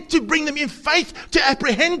meant to bring them in faith to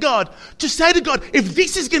apprehend God, to say to God, if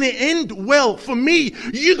this is going to end well for me,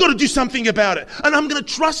 you've got to do something about it. And I'm going to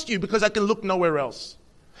trust you because I can look nowhere else.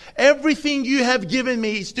 Everything you have given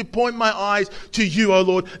me is to point my eyes to you, O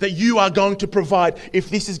Lord, that you are going to provide. If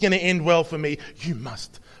this is going to end well for me, you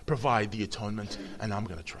must provide the atonement, and I'm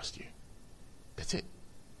going to trust you. That's it.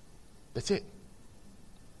 That's it.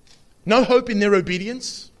 No hope in their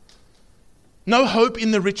obedience. No hope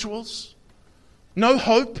in the rituals. No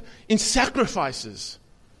hope in sacrifices.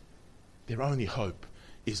 Their only hope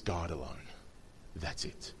is God alone. That's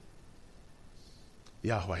it.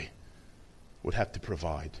 Yahweh would have to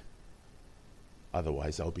provide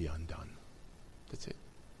Otherwise, they'll be undone. That's it.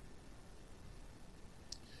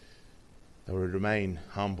 They will remain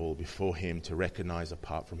humble before him to recognize,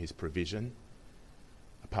 apart from his provision,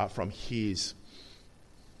 apart from his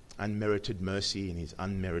unmerited mercy and his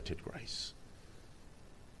unmerited grace,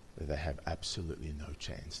 that they have absolutely no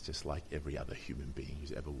chance, just like every other human being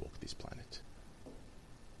who's ever walked this planet.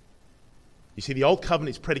 You see, the old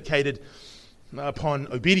covenant is predicated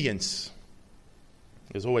upon obedience.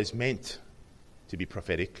 It was always meant to be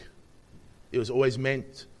prophetic. It was always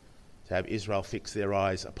meant to have Israel fix their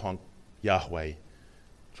eyes upon Yahweh,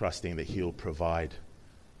 trusting that he'll provide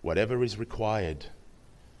whatever is required.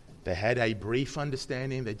 They had a brief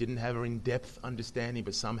understanding. They didn't have an in-depth understanding,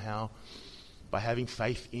 but somehow, by having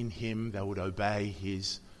faith in him, they would obey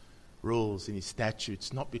his rules and his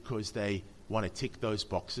statutes, not because they want to tick those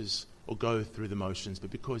boxes or go through the motions,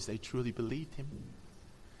 but because they truly believed him.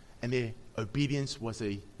 And their obedience was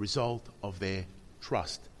a result of their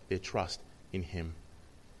trust in him.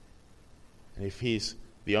 And if he's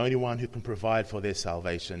the only one who can provide for their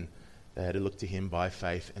salvation, they had to look to him by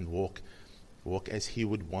faith and walk as he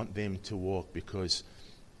would want them to walk, because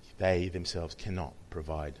they themselves cannot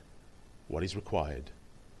provide what is required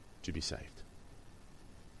to be saved.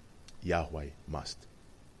 Yahweh must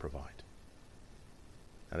provide.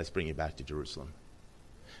 Now let's bring it back to Jerusalem.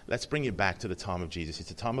 Let's bring it back to the time of Jesus. It's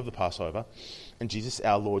the time of the Passover, and Jesus,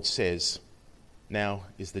 our Lord, says, now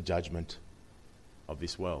is the judgment of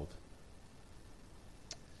this world.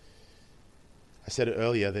 I said it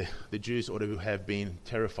earlier, the Jews ought to have been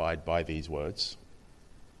terrified by these words,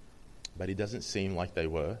 but it doesn't seem like they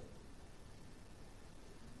were,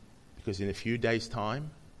 because in a few days' time,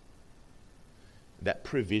 that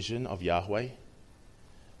provision of Yahweh,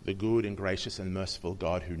 the good and gracious and merciful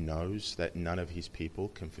God who knows that none of his people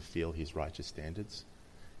can fulfill his righteous standards,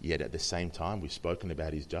 yet at the same time, we've spoken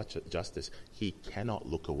about his justice, he cannot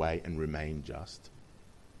look away and remain just.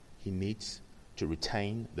 He needs to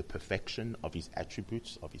retain the perfection of his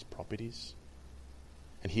attributes, of his properties.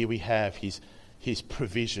 And here we have his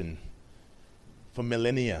provision for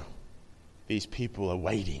millennia. These people are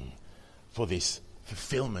waiting for this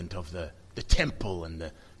fulfillment of the temple and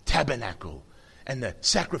the tabernacle and the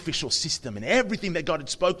sacrificial system and everything that God had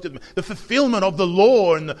spoken to them, the fulfillment of the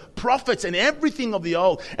law and the prophets and everything of the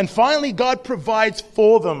old. And finally, God provides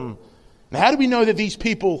for them. Now, how do we know these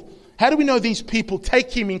people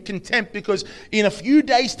take him in contempt? Because in a few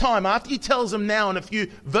days' time, after he tells them now in a few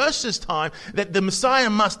verses' time that the Messiah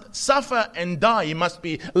must suffer and die, he must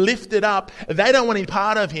be lifted up, they don't want any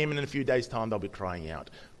part of him, and in a few days' time they'll be crying out,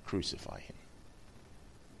 crucify him.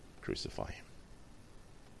 Crucify him.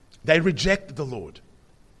 They reject the Lord.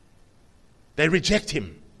 They reject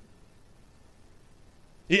him.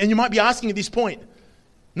 And you might be asking at this point,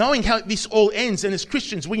 knowing how this all ends, and as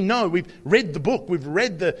Christians we know, we've read the book, we've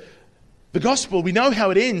read the gospel, we know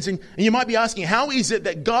how it ends, and you might be asking, how is it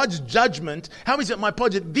that God's judgment, how is it, my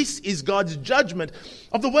project, this is God's judgment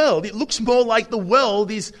of the world? It looks more like the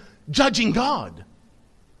world is judging God.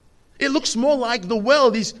 It looks more like the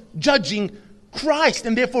world is judging Christ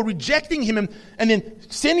and therefore rejecting him and then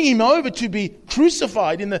sending him over to be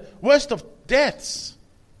crucified in the worst of deaths.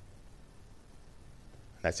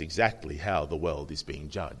 That's exactly how the world is being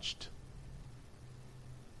judged.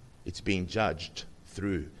 It's being judged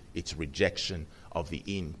through its rejection of the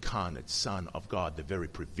incarnate Son of God, the very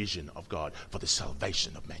provision of God for the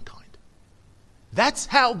salvation of mankind. That's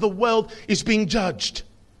how the world is being judged.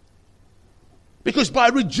 Because by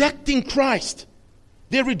rejecting Christ,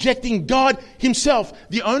 they're rejecting God himself,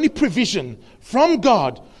 the only provision from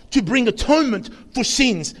God to bring atonement for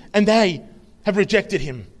sins, and they have rejected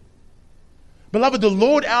him. Beloved, the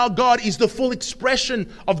Lord our God is the full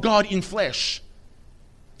expression of God in flesh.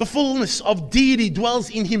 The fullness of deity dwells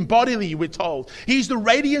in him bodily, we're told. He's the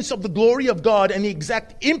radiance of the glory of God and the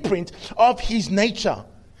exact imprint of his nature.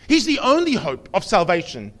 He's the only hope of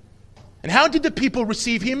salvation. And how did the people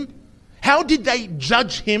receive him? How did they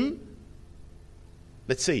judge him?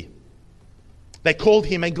 Let's see. They called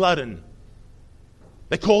him a glutton.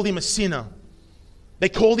 They called him a sinner. They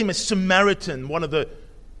called him a Samaritan, one of the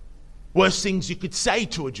worst things you could say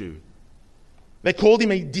to a Jew. They called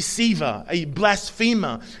him a deceiver, a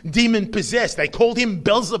blasphemer, demon-possessed. They called him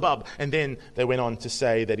Beelzebub. And then they went on to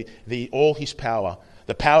say that all his power,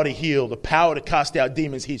 the power to heal, the power to cast out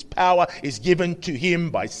demons, his power is given to him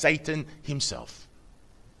by Satan himself.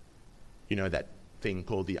 You know that thing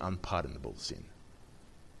called the unpardonable sin.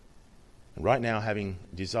 And right now, having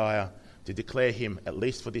desire to declare him, at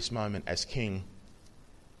least for this moment, as king,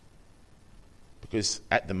 because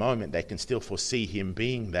at the moment they can still foresee him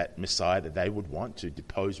being that Messiah that they would want to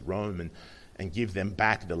depose Rome and give them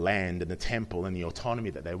back the land and the temple and the autonomy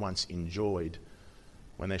that they once enjoyed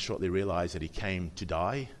when they shortly realized that he came to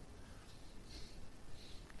die.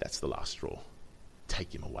 That's the last straw.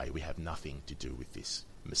 Take him away. We have nothing to do with this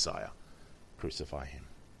Messiah. Crucify him.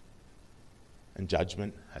 And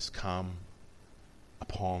judgment has come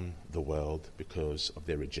upon the world because of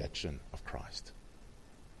their rejection of Christ.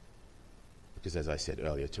 Because as I said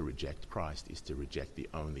earlier, to reject Christ is to reject the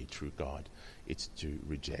only true God. It's to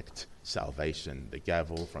reject salvation. The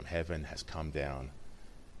gavel from heaven has come down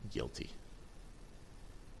guilty.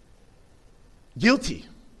 Guilty.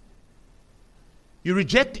 You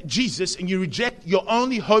reject Jesus and you reject your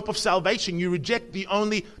only hope of salvation. You reject the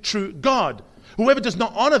only true God. Whoever does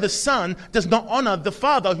not honor the Son does not honor the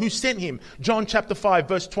Father who sent him. John chapter 5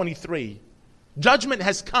 verse 23. Judgment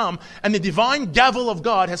has come and the divine gavel of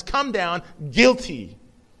God has come down guilty.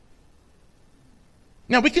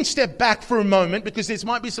 Now we can step back for a moment because there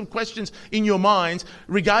might be some questions in your minds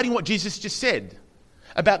regarding what Jesus just said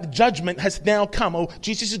about the judgment has now come. Oh,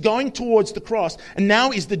 Jesus is going towards the cross and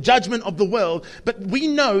now is the judgment of the world. But we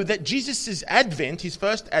know that Jesus' advent, his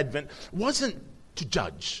first advent, wasn't to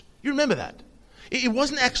judge. You remember that? It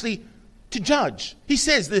wasn't actually to judge. He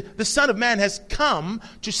says the Son of Man has come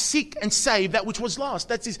to seek and save that which was lost.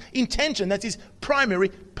 That's his intention. That's his primary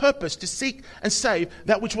purpose, to seek and save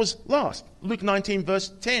that which was lost. Luke 19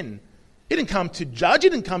 verse 10. He didn't come to judge. He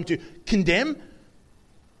didn't come to condemn.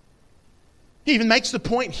 He even makes the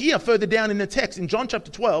point here further down in the text. In John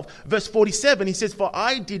chapter 12 verse 47, he says, "For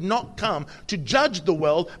I did not come to judge the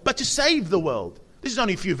world, but to save the world." This is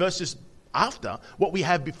only a few verses after what we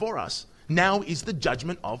have before us. Now is the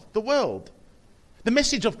judgment of the world. The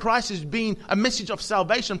message of Christ has been a message of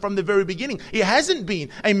salvation from the very beginning. It hasn't been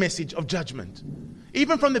a message of judgment.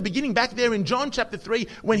 Even from the beginning, back there in John chapter 3,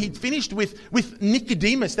 when he finished with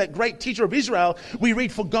Nicodemus, that great teacher of Israel, we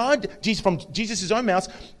read, "For God," from Jesus' own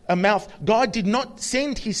mouth, "God did not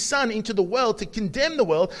send his Son into the world to condemn the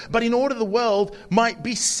world, but in order the world might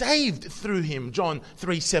be saved through him." John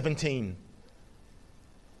 3:17.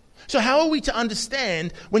 So how are we to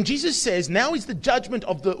understand when Jesus says, now is the judgment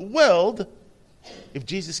of the world, if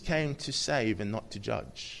Jesus came to save and not to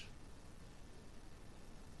judge?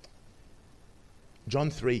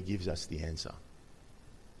 John 3 gives us the answer.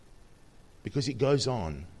 Because it goes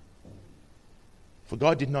on. "For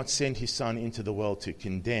God did not send his Son into the world to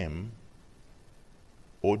condemn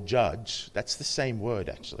or judge." That's the same word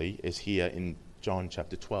actually as here in John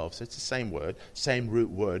chapter 12. So it's the same word, same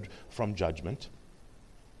root word from judgment.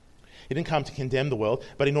 He didn't come to condemn the world,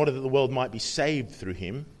 but in order that the world might be saved through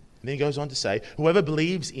him. And then he goes on to say, "Whoever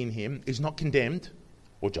believes in him is not condemned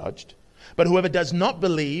or judged, but whoever does not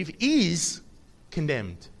believe is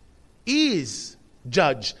condemned, is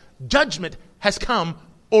judged." Judgment has come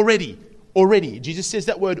already. Already. Jesus says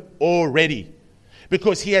that word already.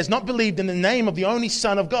 Because he has not believed in the name of the only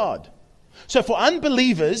Son of God. So for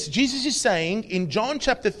unbelievers, Jesus is saying in John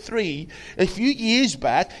chapter 3, a few years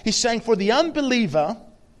back, he's saying for the unbeliever,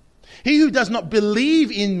 he who does not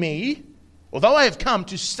believe in me, although I have come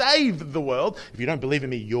to save the world, if you don't believe in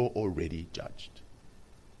me, you're already judged.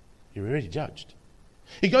 You're already judged.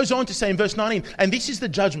 He goes on to say in verse 19, "And this is the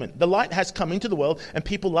judgment. The light has come into the world, and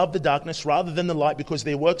people love the darkness rather than the light because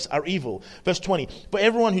their works are evil." Verse 20, "For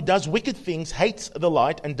everyone who does wicked things hates the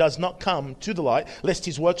light and does not come to the light, lest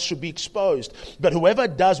his works should be exposed. But whoever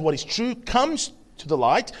does what is true comes to the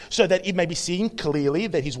light, so that it may be seen clearly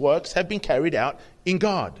that his works have been carried out in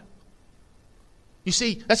God." You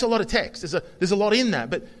see, that's a lot of text. There's a lot in that.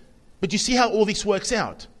 But you see how all this works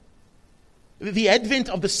out. The advent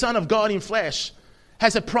of the Son of God in flesh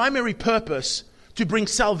has a primary purpose to bring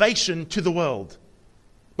salvation to the world.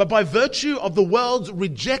 But by virtue of the world's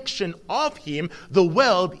rejection of him, the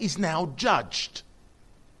world is now judged.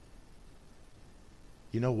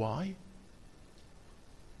 You know why?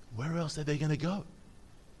 Where else are they going to go?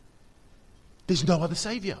 There's no other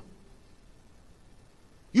Savior.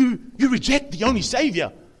 You reject the only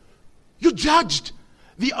Savior. You're judged.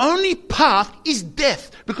 The only path is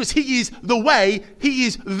death, because he is the way, he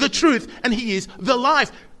is the truth, and he is the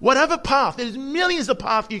life. Whatever path, there's millions of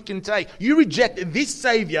paths you can take. You reject this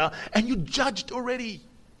Savior and you're judged already.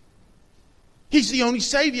 He's the only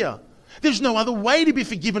Savior. There's no other way to be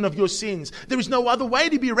forgiven of your sins. There is no other way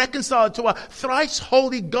to be reconciled to a thrice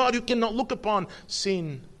holy God who cannot look upon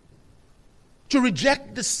sin. To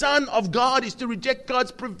reject the Son of God is to reject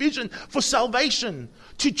God's provision for salvation,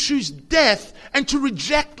 to choose death and to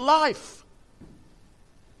reject life.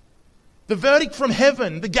 The verdict from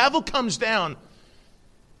heaven, the gavel comes down.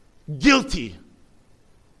 Guilty.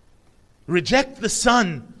 Reject the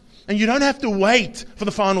Son, and you don't have to wait for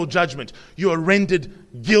the final judgment. You are rendered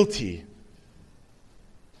guilty.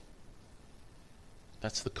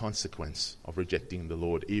 That's the consequence of rejecting the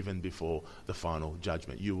Lord even before the final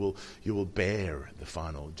judgment. You will bear the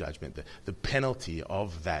final judgment. The penalty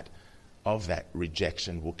of that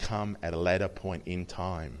rejection will come at a later point in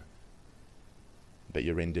time. But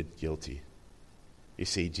you're rendered guilty. You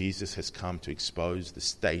see, Jesus has come to expose the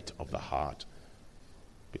state of the heart.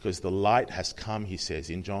 Because the light has come, he says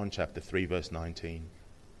in John chapter 3 verse 19.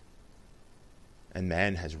 And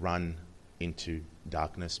man has run into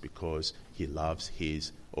darkness because he loves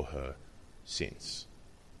his or her sins.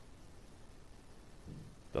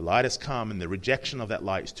 The light has come, and the rejection of that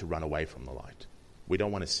light is to run away from the light. We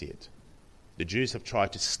don't want to see it. The Jews have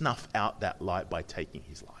tried to snuff out that light by taking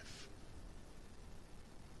his life.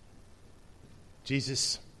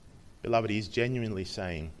 Jesus, beloved, he is genuinely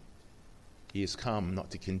saying he has come not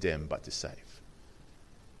to condemn but to save.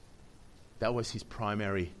 That was his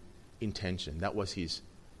primary intention. That was his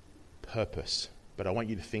purpose. But I want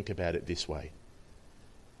you to think about it this way.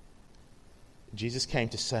 Jesus came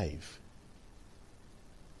to save,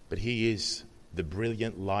 but he is the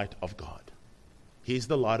brilliant light of God. He is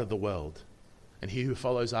the light of the world. And he who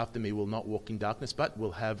follows after me will not walk in darkness, but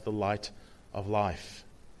will have the light of life.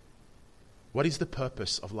 What is the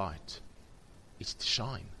purpose of light? It's to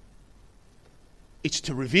shine. It's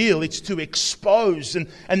to reveal, it's to expose, and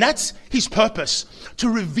that's his purpose. To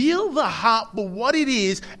reveal the heart for what it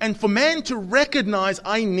is, and for man to recognize,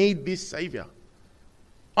 I need this Savior.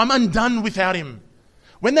 I'm undone without him.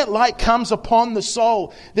 When that light comes upon the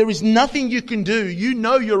soul, there is nothing you can do. You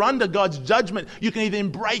know you're under God's judgment. You can either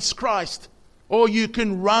embrace Christ, or you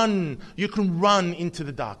can run into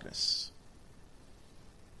the darkness.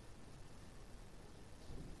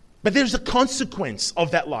 But there's a consequence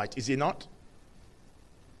of that light, is there not?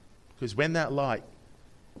 Because when that light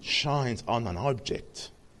shines on an object,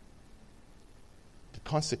 the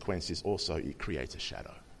consequence is also it creates a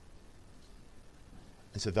shadow.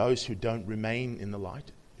 And so those who don't remain in the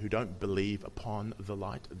light, who don't believe upon the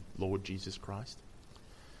light of Lord Jesus Christ,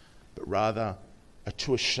 but rather are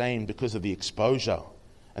too ashamed because of the exposure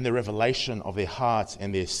and the revelation of their hearts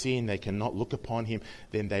and their sin, they cannot look upon him,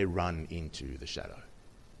 then they run into the shadow.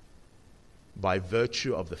 By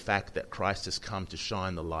virtue of the fact that Christ has come to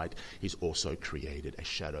shine the light, he's also created a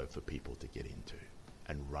shadow for people to get into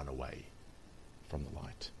and run away from the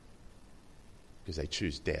light. Because they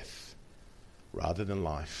choose death rather than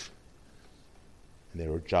life. And they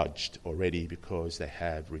are judged already because they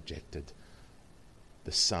have rejected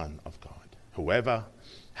the Son of God. Whoever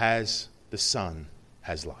has the Son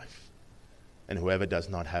has life. And whoever does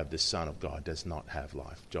not have the Son of God does not have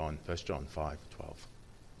life. 1 John 5:12.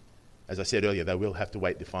 As I said earlier, they will have to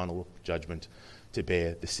wait the final judgment to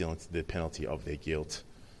bear the penalty of their guilt.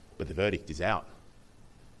 But the verdict is out.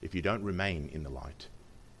 If you don't remain in the light,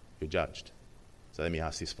 you're judged. So let me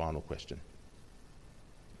ask this final question.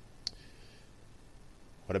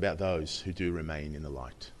 What about those who do remain in the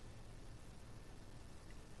light?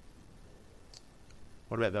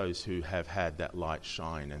 What about those who have had that light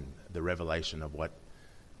shine and the revelation of what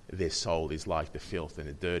their soul is like, the filth and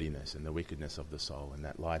the dirtiness and the wickedness of the soul, and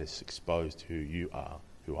that light is exposed who you are,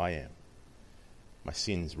 who I am? My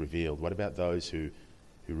sins revealed. What about those who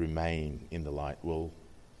remain in the light? Will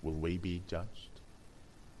we be judged?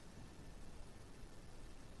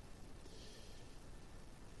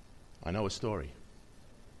 I know a story,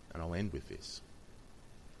 and I'll end with this.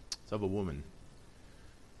 It's of a woman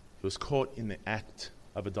who was caught in the act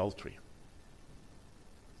of adultery.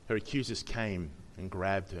 Her accusers came and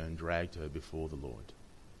grabbed her and dragged her before the Lord.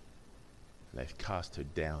 And they've cast her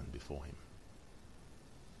down before him.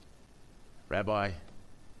 Rabbi,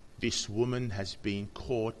 this woman has been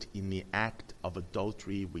caught in the act of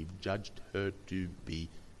adultery. We've judged her to be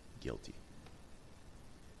guilty.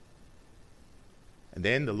 And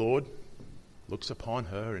then the Lord looks upon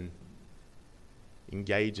her and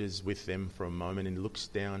engages with them for a moment and looks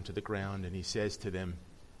down to the ground, and he says to them,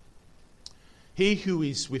 "He who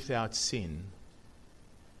is without sin,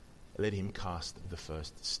 let him cast the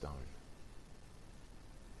first stone."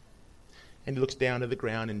 And he looks down to the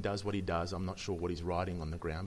ground and does what he does. I'm not sure what he's writing on the ground.